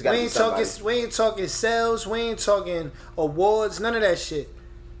real. It's we ain't talking sales. We ain't talking awards. None of that shit.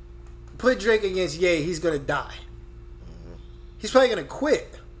 Put Drake against Ye, he's gonna die. Mm-hmm. He's probably gonna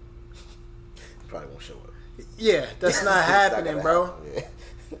quit. He probably won't show up. Yeah, that's not happening, bro. Yeah.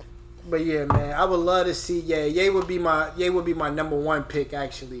 But yeah, man, I would love to see Ye. Ye would be my number 1 pick,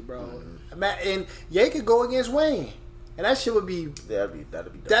 actually, bro. Mm-hmm. And Ye could go against Wayne. And that shit would be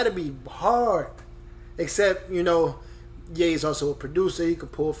that'd be hard. Except, Ye is also a producer. He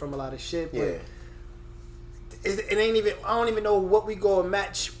could pull from a lot of shit. But yeah. It ain't even. I don't even know what we go and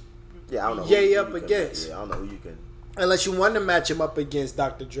match. Yeah, I don't know Ye up against. I don't know who you can. Unless you want to match him up against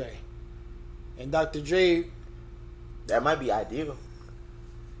Dr. Dre. And Dr. Dre. That might be ideal.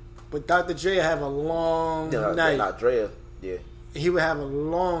 But Dr. Dre have a long night. Not Dre. Yeah. He would have a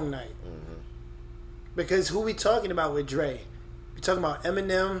long night. Mm-hmm. Because who we talking about with Dre? We talking about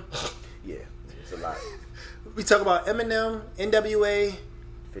Eminem. Yeah, it's a lot. We talk about Eminem, NWA,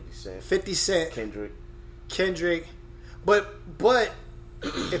 50 Cent, Kendrick. But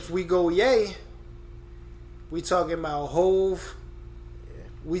if we go Ye, we talking about Hove.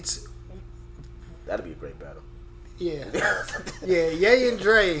 Yeah. That'd be a great battle. Yeah. Yeah, Ye and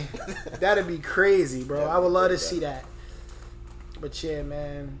Dre. That'd be crazy, bro. I would love to see that. But yeah,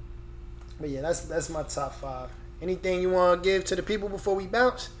 man. But yeah, that's my top 5. Anything you want to give to the people before we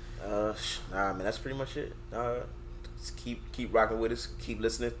bounce? Nah, man, that's pretty much it. Just keep rocking with us. Keep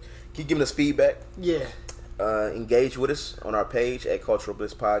listening. Keep giving us feedback. Yeah. Engage with us on our page at Cultural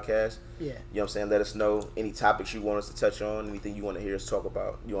Bliss Podcast. Yeah. You know what I'm saying? Let us know any topics you want us to touch on, anything you want to hear us talk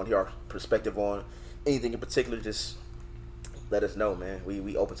about, you want to hear our perspective on, anything in particular, just let us know, man.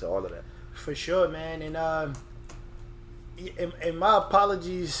 We open to all of that. For sure, man. And my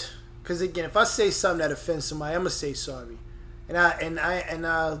apologies, because again, if I say something that offends somebody, I'm gonna say sorry, and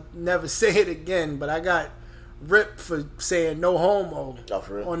I'll never say it again. But I got ripped for saying no homo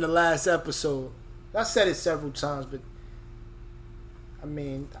on the last episode. I said it several times, but I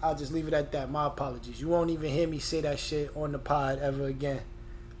mean, I'll just leave it at that. My apologies. You won't even hear me say that shit on the pod ever again.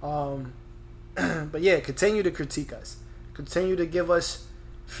 But yeah, continue to critique us. Continue to give us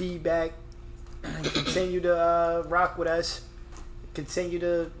feedback. Continue to rock with us. Continue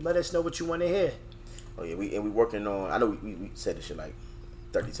to let us know what you want to hear. Oh yeah, we working on. I know we said this shit like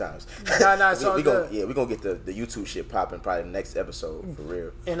 30 times. Nah, it's all good. We're gonna get the YouTube shit popping probably the next episode for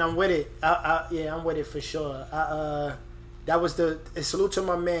real. And I'm with it. I'm with it for sure. That was salute to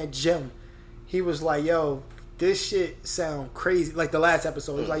my man Jim. He was like, yo, this shit sound crazy. Like the last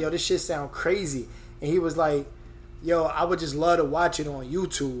episode, he was like, yo, this shit sound crazy. And he was like, yo, I would just love to watch it on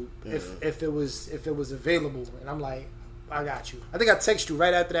YouTube if it was available. And I'm like, I got you. I think I texted you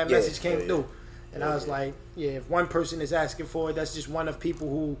right after that message came through. And I was like, yeah, if one person is asking for it, that's just one of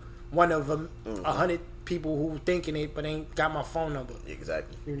 100 people who thinking it but ain't got my phone number.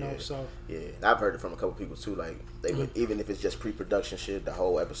 Exactly. You know, so. Yeah, I've heard it from a couple people too. Like, they would, even if it's just pre-production shit, the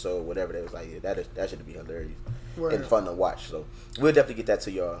whole episode, whatever, they was like, yeah, that should be hilarious and fun to watch. So we'll definitely get that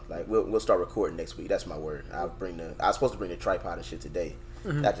to y'all. Like, we'll start recording next week. That's my word. I was supposed to bring the tripod and shit today.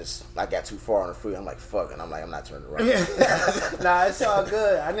 I got too far on the free. I'm like, fuck, and I'm not turning around. Nah, it's all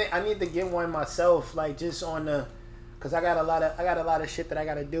good. I need to get one myself, like just on the, cause I got a lot of shit that I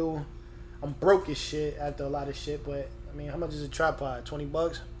gotta do. I'm broke as shit after a lot of shit, but I mean, how much is a tripod?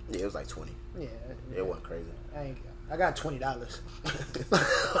 $20? Yeah, it was like 20. Yeah, it wasn't crazy. I got $20.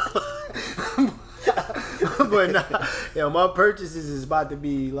 But nah, yo, my purchases is about to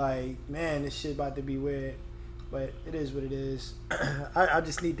be like, man, this shit about to be weird. But it is what it is. I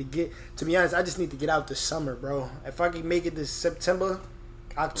just need to get, to be honest, I just need to get out this summer, bro. If I can make it this September,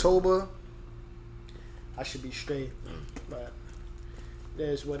 October, I should be straight. But it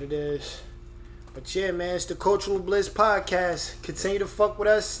is what it is. But yeah, man, it's the Cultural Bliss Podcast. Continue to fuck with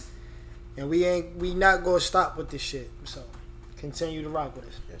us. And we not gonna stop with this shit. So continue to rock with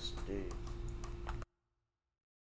us. Yes, indeed.